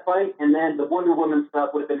for that fight, and then the Wonder Woman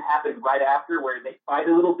stuff would have been happening right after, where they fight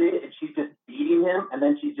a little bit, and she's just beating him, and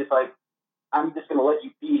then she's just like, "I'm just gonna let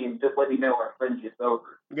you be, and just let me know our friendship's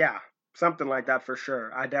over." Yeah, something like that for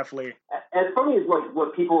sure. I definitely. As funny as like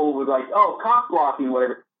what people would like, oh, cock blocking,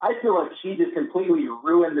 whatever. I feel like she just completely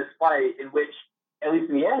ruined this fight, in which, at least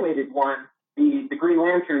in the animated one, the Green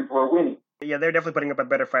Lanterns were winning. Yeah, they're definitely putting up a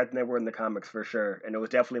better fight than they were in the comics for sure, and it was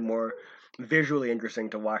definitely more visually interesting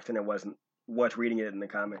to watch than it was reading it in the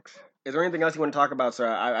comics. Is there anything else you want to talk about, sir?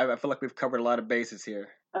 I feel like we've covered a lot of bases here.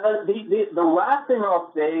 The last thing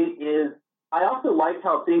I'll say is I also liked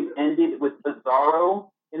how things ended with Bizarro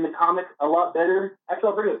in the comic a lot better. Actually,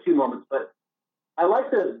 I'll bring up two moments, but I like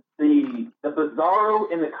the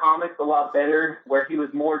Bizarro in the comics a lot better, where he was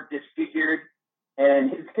more disfigured.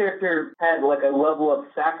 And his character had like a level of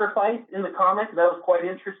sacrifice in the comic that was quite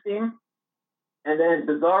interesting. And then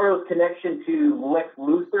Bizarro's connection to Lex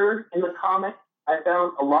Luthor in the comic I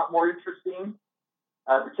found a lot more interesting,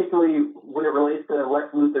 particularly when it relates to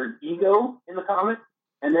Lex Luthor's ego in the comic.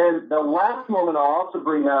 And then the last moment I'll also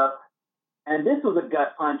bring up, and this was a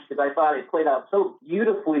gut punch because I thought it played out so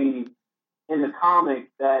beautifully in the comic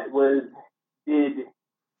that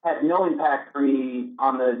had no impact for me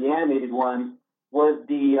on the animated one, was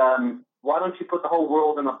the why don't you put the whole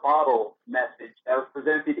world in a bottle message that was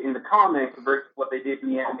presented in the comic versus what they did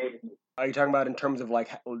in the animated movie. Are you talking about in terms of like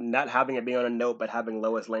not having it be on a note, but having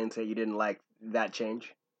Lois Lane say you didn't like that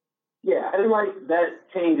change? Yeah, I didn't like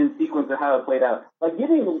that change in sequence of how it played out. Like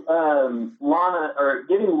giving Lana or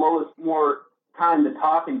giving Lois more time to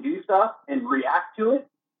talk and do stuff and react to it,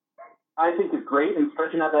 I think is great, and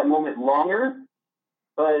stretching out that moment longer.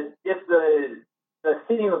 But if the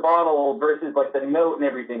hitting the bottle versus like the note and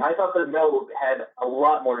everything, I thought the note had a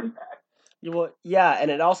lot more impact. Yeah, and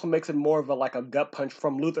it also makes it more of a gut punch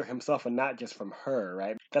from Luthor himself and not just from her,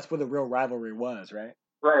 right? That's where the real rivalry was, right?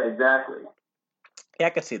 Right, exactly. Yeah, I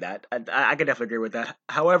could see that. I could definitely agree with that.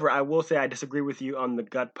 However, I will say I disagree with you on the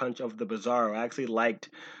gut punch of the Bizarro.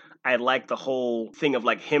 I liked the whole thing of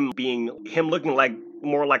like him looking like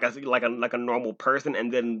more like a normal person,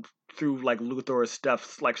 and then through like Luthor's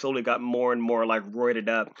stuff, like slowly got more and more like roided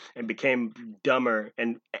up and became dumber,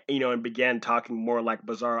 and and began talking more like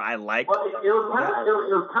Bizarro. I liked. Well, it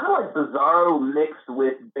was kind of like Bizarro mixed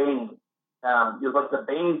with Bane. It was like the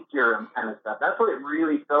Bane serum kind of stuff. That's what it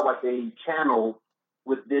really felt like they channeled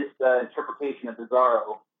with this interpretation of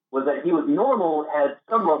Bizarro. Was that he was normal, had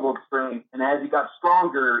some level of strength, and as he got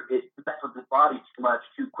stronger, it messed with his body too much,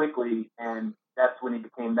 too quickly, and that's when he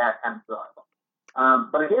became that kind of Bizarro.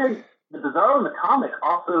 But again, the Bizarro in the comic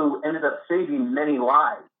also ended up saving many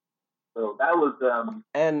lives. So that was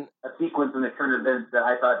a sequence in the current events that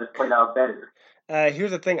I thought just played out better.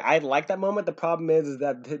 Here's the thing. I like that moment. The problem is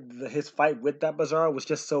that his fight with that Bizarro was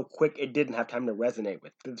just so quick, it didn't have time to resonate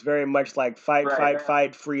with. It's very much like fight,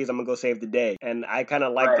 freeze, I'm going to go save the day. And I kind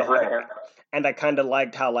of like and I kind of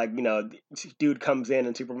liked how, like, dude comes in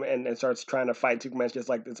and Superman and starts trying to fight. Superman's just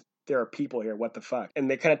like, there are people here, what the fuck?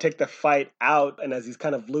 And they kind of take the fight out, and as he's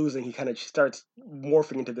kind of losing, he kind of starts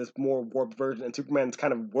morphing into this more warped version, and Superman's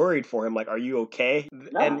kind of worried for him, like, are you okay?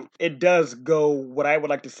 No. And it does go, what I would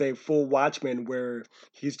like to say, full Watchmen, where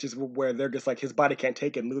they're just like, his body can't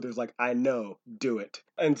take it, and Luthor's like, I know, do it.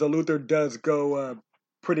 And so Luthor does go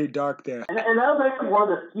pretty dark there. And that was actually one of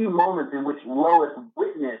the few moments in which Lois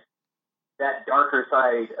witnessed that darker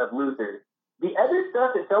side of Luthor. The other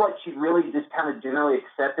stuff, it felt like she really just kind of generally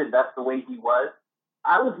accepted that's the way he was.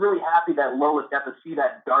 I was really happy that Lois got to see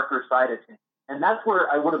that darker side of him. And that's where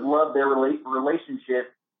I would have loved their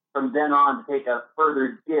relationship from then on to take a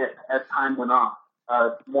further dip as time went on,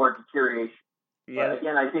 more deterioration. Yeah. But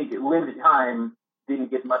again, I think limited time didn't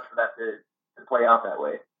get much for that to play out that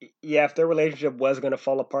way. Yeah, if their relationship was going to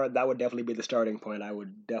fall apart, that would definitely be the starting point. I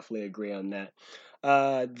would definitely agree on that.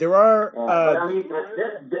 There are... but I mean,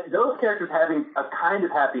 those characters having a kind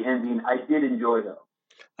of happy ending, I did enjoy though.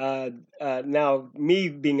 Now, me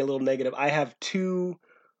being a little negative, I have two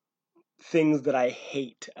things that I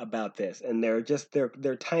hate about this, and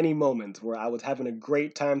they're tiny moments where I was having a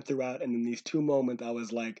great time throughout, and in these two moments, I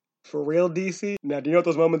was like, for real, DC? Now, do you know what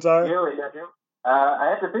those moments are? Really, I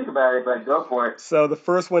have to think about it, but go for it. So the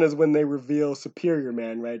first one is when they reveal Superior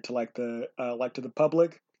Man, right, to to the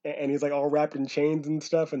public. And he's like all wrapped in chains and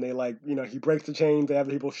stuff, and they he breaks the chains. They have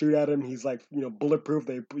the people shoot at him. He's like bulletproof.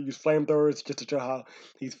 They use flamethrowers just to show how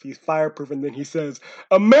he's fireproof. And then he says,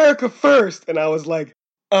 "America first!" And I was like,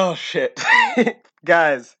 "Oh shit,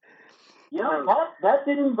 guys, That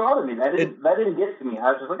didn't bother me. That didn't get to me.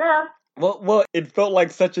 I was just like, Well, it felt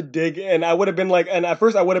like such a dig, and I would have been like, and at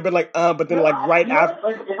first I would have been like, but then right after,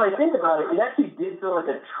 if I think about it, it actually did feel like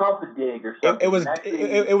a Trump dig or something.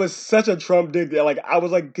 It was such a Trump dig that, like, I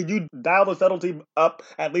was like, could you dial the subtlety up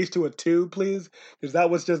at least to a 2, please? Because that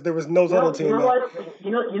was just, there was no subtlety in that.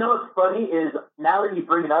 You know what's funny is, now that you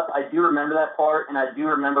bring it up, I do remember that part, and I do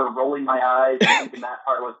remember rolling my eyes and thinking that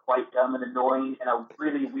part was quite dumb and annoying and a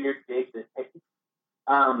really weird dig that.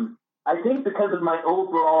 I think because of my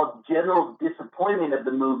overall general disappointment of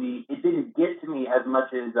the movie, it didn't get to me as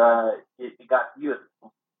much as it got to you.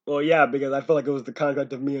 Well, yeah, because I felt like it was the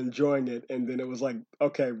contract of me enjoying it, and then it was like,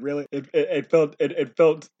 okay, really? It felt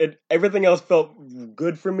everything else felt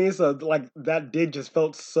good for me, so like that dig just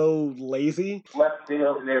felt so lazy. Left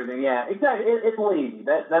field and everything, yeah, exactly. It's lazy.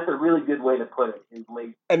 That's a really good way to put it. It's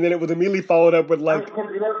lazy. And then it was immediately followed up with like,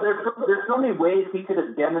 there's so many ways he could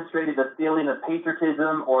have demonstrated a feeling of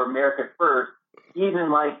patriotism or America first.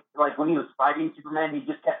 Even like when he was fighting Superman, he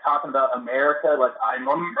just kept talking about America, like I'm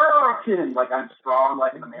American, like I'm strong,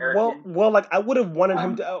 like an American. Well, like I would have wanted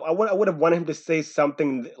him to. I would have wanted him to say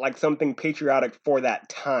something like something patriotic for that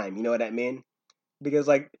time. You know what I mean? Because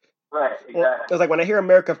like, right, exactly. Because like when I hear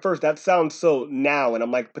America First, that sounds so now, and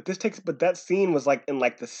I'm like, but that scene was like in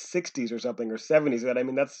like the '60s or something or '70s. But I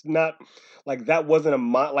mean, that's not like that wasn't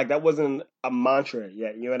that wasn't a mantra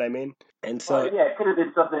yet. You know what I mean? And so it could have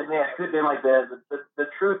been something. Yeah, it could have been like the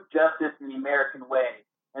truth, justice, and the American way,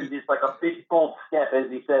 and just like a big bold step,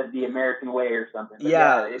 as he said, the American way or something.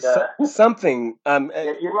 But something. You're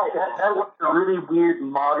right. That was a really weird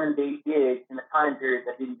modern day dig in a time period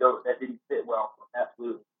that didn't fit well.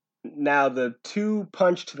 Absolutely. Now the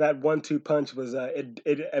 2-punch to that 1-2 punch was it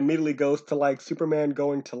immediately goes to like Superman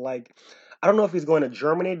going to like, I don't know if he's going to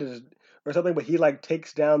Germany or something, but he like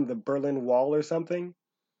takes down the Berlin Wall or something.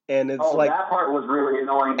 And it's like that part was really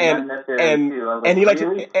annoying and unnecessary too. And he takes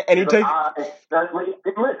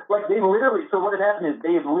they literally. So what had happened is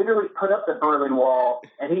they had literally put up the Berlin Wall,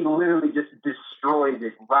 and he literally just destroyed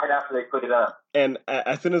it right after they put it up. And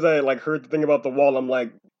as soon as I like heard the thing about the wall,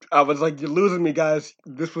 I was like, you're losing me, guys.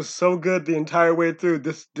 This was so good the entire way through.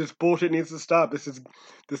 This bullshit needs to stop. The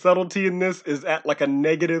subtlety in this is at like a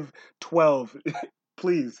 -12.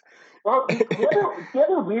 Please. Well, the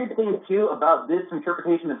other weird thing, too, about this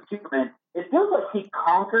interpretation of Superman, it feels like he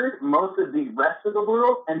conquered most of the rest of the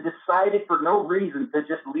world and decided for no reason to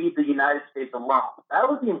just leave the United States alone. That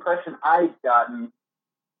was the impression I'd gotten,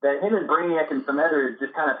 that him and Brainiac and some others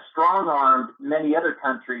just kind of strong-armed many other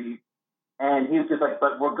countries, and he was just like,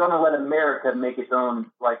 but we're going to let America make its own,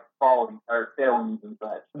 like, failings and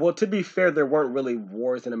such. Well, to be fair, there weren't really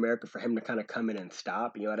wars in America for him to kind of come in and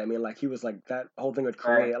stop. You know what I mean? Like, he was like, that whole thing with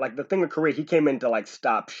Korea. Right. Like, the thing with Korea, he came in to, like,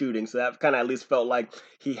 stop shooting. So that kind of at least felt like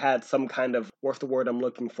he had some kind of, what's the word I'm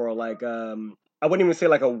looking for? Like, I wouldn't even say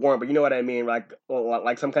like a warrant, but you know what I mean? Like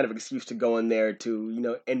some kind of excuse to go in there to, you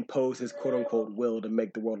know, impose his quote-unquote will to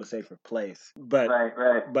make the world a safer place. But,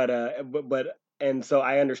 right. But and so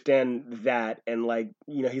I understand that, and like,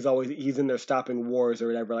 you know, he's in there stopping wars or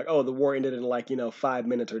whatever. Like, oh, the war ended in like, you know, 5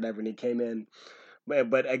 minutes or whatever, and he came in.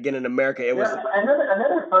 But again, in America, it was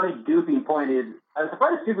another funny goofy point is I'm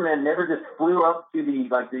surprised Superman never just flew up to the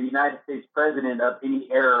United States president of any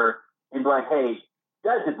error and be like, hey, you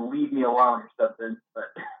guys just leave me alone or something. But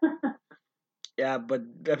yeah, but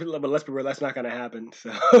let's be real, that's not going to happen.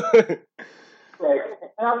 So.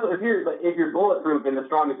 If you're bulletproof and the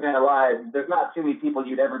strongest man alive, there's not too many people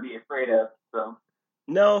you'd ever be afraid of. So.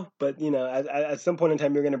 No, but you know, at some point in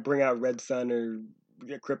time, you're going to bring out Red Sun or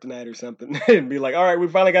get Kryptonite or something, and be like, all right, we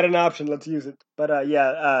finally got an option, let's use it. But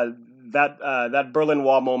that Berlin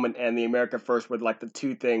Wall moment and the America First were like the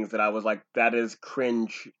two things that I was like, that is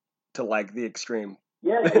cringe to like the extreme.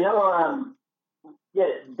 Yeah, you know, yeah,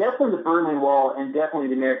 definitely the Berlin Wall and definitely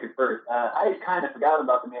the America First. I had kind of forgotten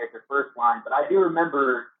about the America First line, but I do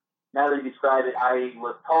remember, now that you describe it, I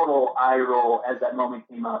was total eye roll as that moment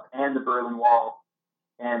came up, and the Berlin Wall.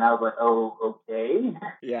 And I was like, oh, okay.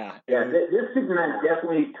 Yeah. This Superman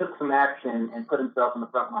definitely took some action and put himself in the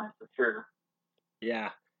front line for sure.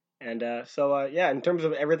 Yeah. And so, in terms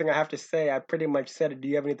of everything I have to say, I pretty much said it. Do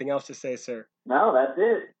you have anything else to say, sir? No, that's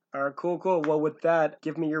it. All right, cool. Well, with that,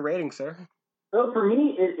 give me your rating, sir. So for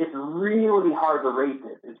me, it's really hard to rate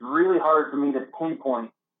this. It's really hard for me to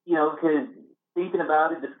pinpoint, you know, because thinking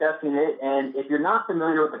about it, discussing it, and if you're not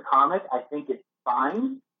familiar with the comic, I think it's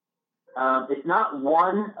fine. It's not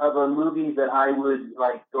one of the movies that I would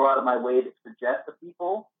like go out of my way to suggest to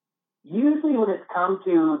people. Usually when it's come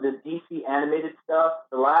to the DC animated stuff,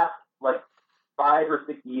 the last like 5 or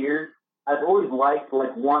 6 years, I've always liked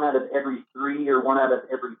like 1 out of every 3 or 1 out of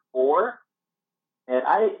every 4. And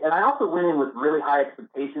I also went in with really high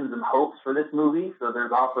expectations and hopes for this movie, so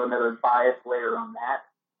there's also another bias layer on that.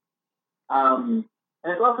 And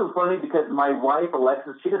it's also funny because my wife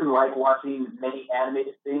Alexis, she doesn't like watching many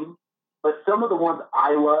animated things, but some of the ones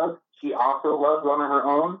I love, she also loves on her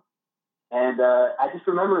own. And I just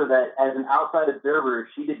remember that as an outside observer,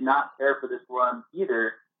 she did not care for this one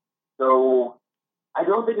either. So I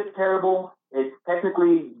don't think it's terrible. It's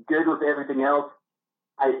technically good with everything else.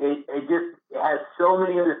 It has so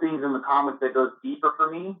many other things in the comics that goes deeper for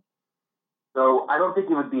me. So I don't think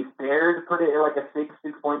it would be fair to put it at like a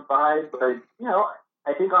 6.5. But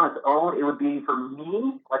I think on its own it would be for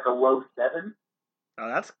me like a low 7. Oh,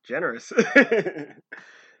 that's generous.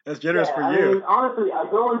 That's generous Yeah, for I you. mean, honestly, I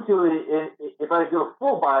go into it if I go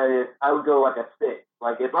full bias, I would go like a 6.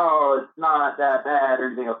 Like if it's not that bad or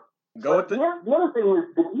anything else. Go with But it. the other thing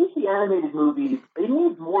is the DC animated movies. They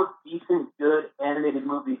need more decent, good animated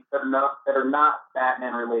movies that are not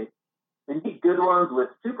Batman related. They need good ones with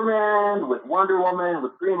Superman, with Wonder Woman,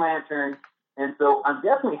 with Green Lantern. And so I'm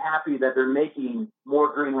definitely happy that they're making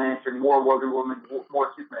more Green Lantern, more Wonder Woman,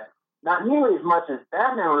 more Superman. Not nearly as much as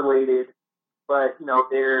Batman related, but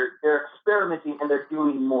they're experimenting and they're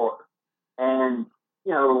doing more. And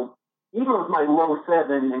even with my low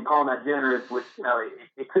 7 and calling that generous, which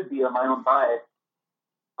it could be on my own bias,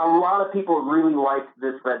 a lot of people really like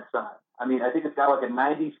this Red Sun. I mean, I think it's got like a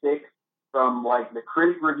 96 from like the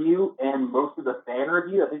critic review and most of the fan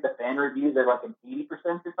review. I think the fan reviews are like an 80%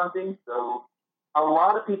 or something. So a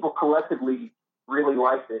lot of people collectively really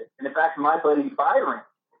liked it. And in fact, my buddy Byron,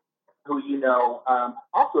 who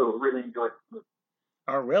also really enjoyed the movie.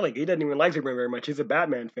 Oh, really? He doesn't even like Superman very much. He's a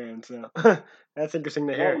Batman fan, so that's interesting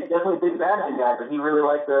to Yeah, hear. he's definitely a big Batman guy, but he really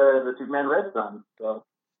liked the Superman Red Sun. So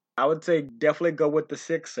I would say definitely go with the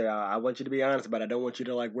 6. I want you to be honest about it. I don't want you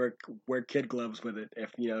to like wear kid gloves with it.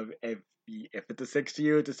 If it's a 6 to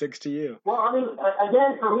you, it's a 6 to you. well, I mean,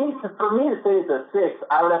 again, for me to say it's a 6,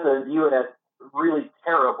 I would have to view it as really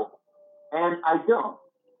terrible, and I don't.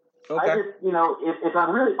 I Okay. just, if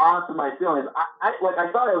I'm really honest with my feelings, I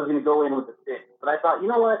thought I was going to go in with a 6, but I thought, you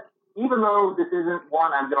know what? Even though this isn't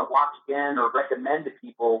one I'm going to watch again or recommend to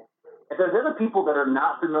people, if there's other people that are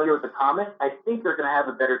not familiar with the comic, I think they're going to have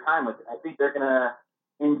a better time with it. I think they're going to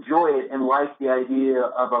enjoy it and like the idea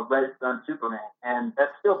of a Red Sun Superman, and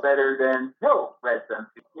that's still better than no Red Sun.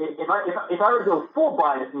 If I were to go full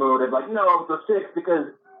bias mode, I'd be like, no, it's a 6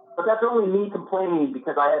 but that's only me complaining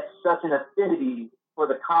because I have such an affinity for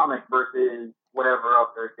the comic versus whatever else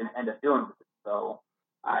they're going to end up doing with it. So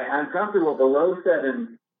I'm comfortable below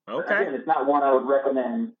 7. But Okay. again, it's not one I would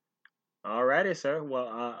recommend. Alrighty, sir.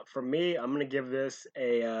 Well, for me, I'm gonna give this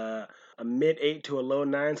a mid 8 to a low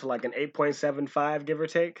 9, so like an 8.75, give or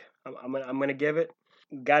take. I'm gonna give it.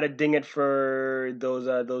 Gotta ding it for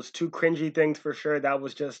those two cringy things for sure. That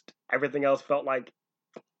was just everything else felt like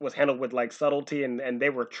was handled with like subtlety, and they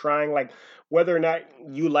were trying, like, whether or not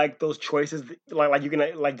you like those choices, like you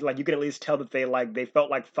can like you can at least tell that they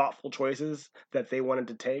felt like thoughtful choices that they wanted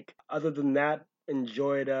to take. Other than that,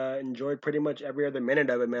 enjoyed pretty much every other minute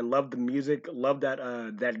of it, man. Loved the music, loved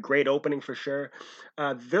that great opening for sure.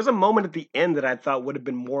 There's a moment at the end that I thought would have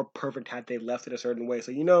been more perfect had they left it a certain way.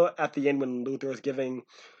 So at the end when Luthor is giving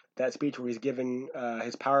that speech where he's giving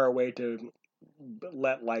his power away to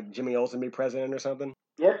let like Jimmy Olsen be president or something.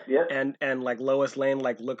 Yes, yes. And like Lois Lane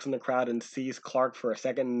like looks in the crowd and sees Clark for a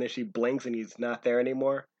second, and then she blinks and he's not there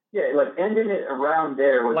anymore. Yeah, like ending it around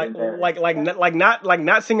there would have Like been better.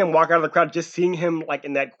 not seeing him walk out of the crowd, just seeing him like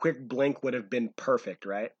in that quick blink would have been perfect,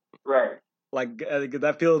 right? Right. Like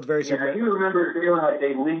that feels very Yeah, I Superman. do remember feeling like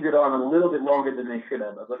they lingered on a little bit longer than they should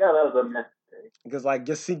have. I was like, oh, that was unnecessary. Because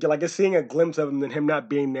just seeing a glimpse of him and him not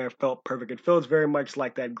being there felt perfect. It feels very much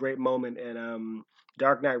like that great moment in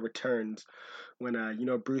Dark Knight Returns when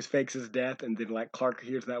Bruce fakes his death and then like Clark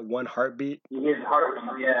hears that one heartbeat. He hit hard,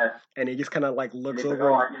 yeah. And he just kind of like looks over.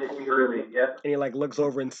 Oh, I did it early, yeah. And he like looks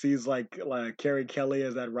over and sees like Carrie Kelly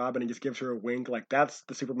as that Robin and just gives her a wink. Like that's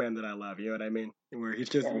the Superman that I love. You know what I mean? Where he's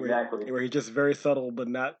just exactly. where he's just very subtle but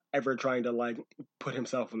not ever trying to like put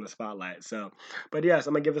himself in the spotlight. So, but yes,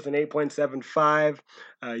 I'm gonna give this an 8.75.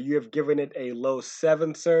 You have given it a low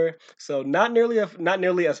 7, sir. So not nearly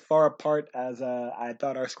as far apart as I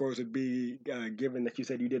thought our scores would be. Given that you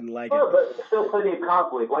said you didn't like it. But still plenty of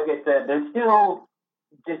conflict. Like I said, there's still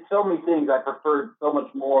just so many things I preferred so much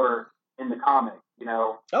more in the comic.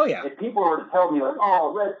 Oh yeah. If people were to tell me like,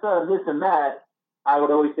 "Oh, Red Sun, this and that," I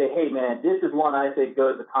would always say, "Hey, man, this is one I think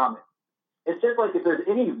go to the comic." It's just like if there's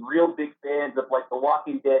any real big fans of like the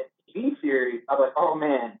Walking Dead TV series, I'm like, "Oh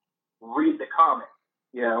man, read the comic."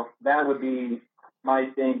 That would be my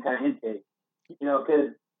same kind of intake.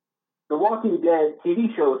 Because The Walking Dead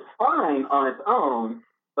TV show is fine on its own,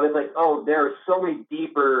 but it's like, oh, there are so many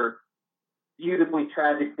deeper, beautifully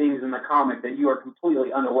tragic things in the comic that you are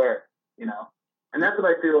completely unaware, you know? And that's what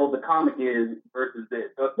I feel the comic is versus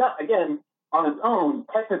this. So it's not, again, on its own,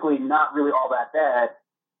 technically not really all that bad.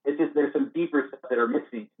 It's just there's some deeper stuff that are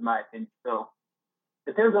missing, in my opinion. So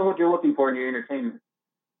it depends on what you're looking for in your entertainment.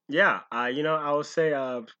 Yeah, I would say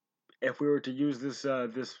if we were to use this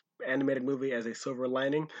animated movie as a silver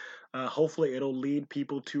lining, hopefully it'll lead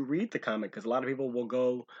people to read the comic because a lot of people will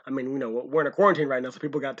go. I mean, we're in a quarantine right now, so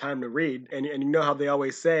people got time to read, and you know how they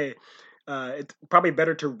always say. It's probably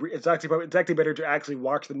better to. It's actually better to actually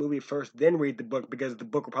watch the movie first, then read the book because the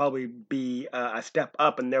book will probably be a step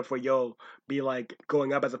up, and therefore you'll be like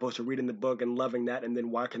going up as opposed to reading the book and loving that, and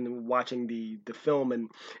then watching the film and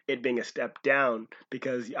it being a step down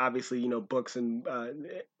because obviously books and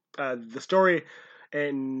the story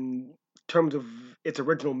in terms of its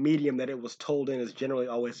original medium that it was told in is generally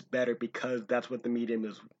always better because that's what the medium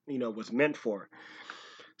is was meant for.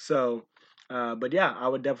 So. But yeah, I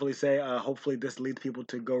would definitely say hopefully this leads people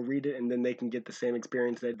to go read it and then they can get the same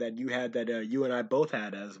experience that you had, that you and I both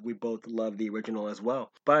had, as we both love the original as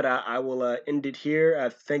well. But I will end it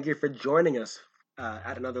here. Thank you for joining us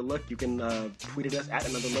at Another Look. You can tweet at us at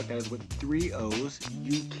Another Look, that is with 3 O's.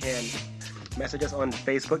 You can message us on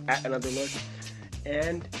Facebook at Another Look.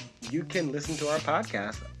 And you can listen to our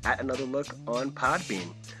podcast at Another Look on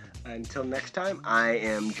Podbean. Until next time, I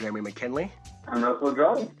am Jeremy McKinley. I'm Russell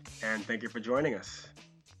Andrade. And thank you for joining us.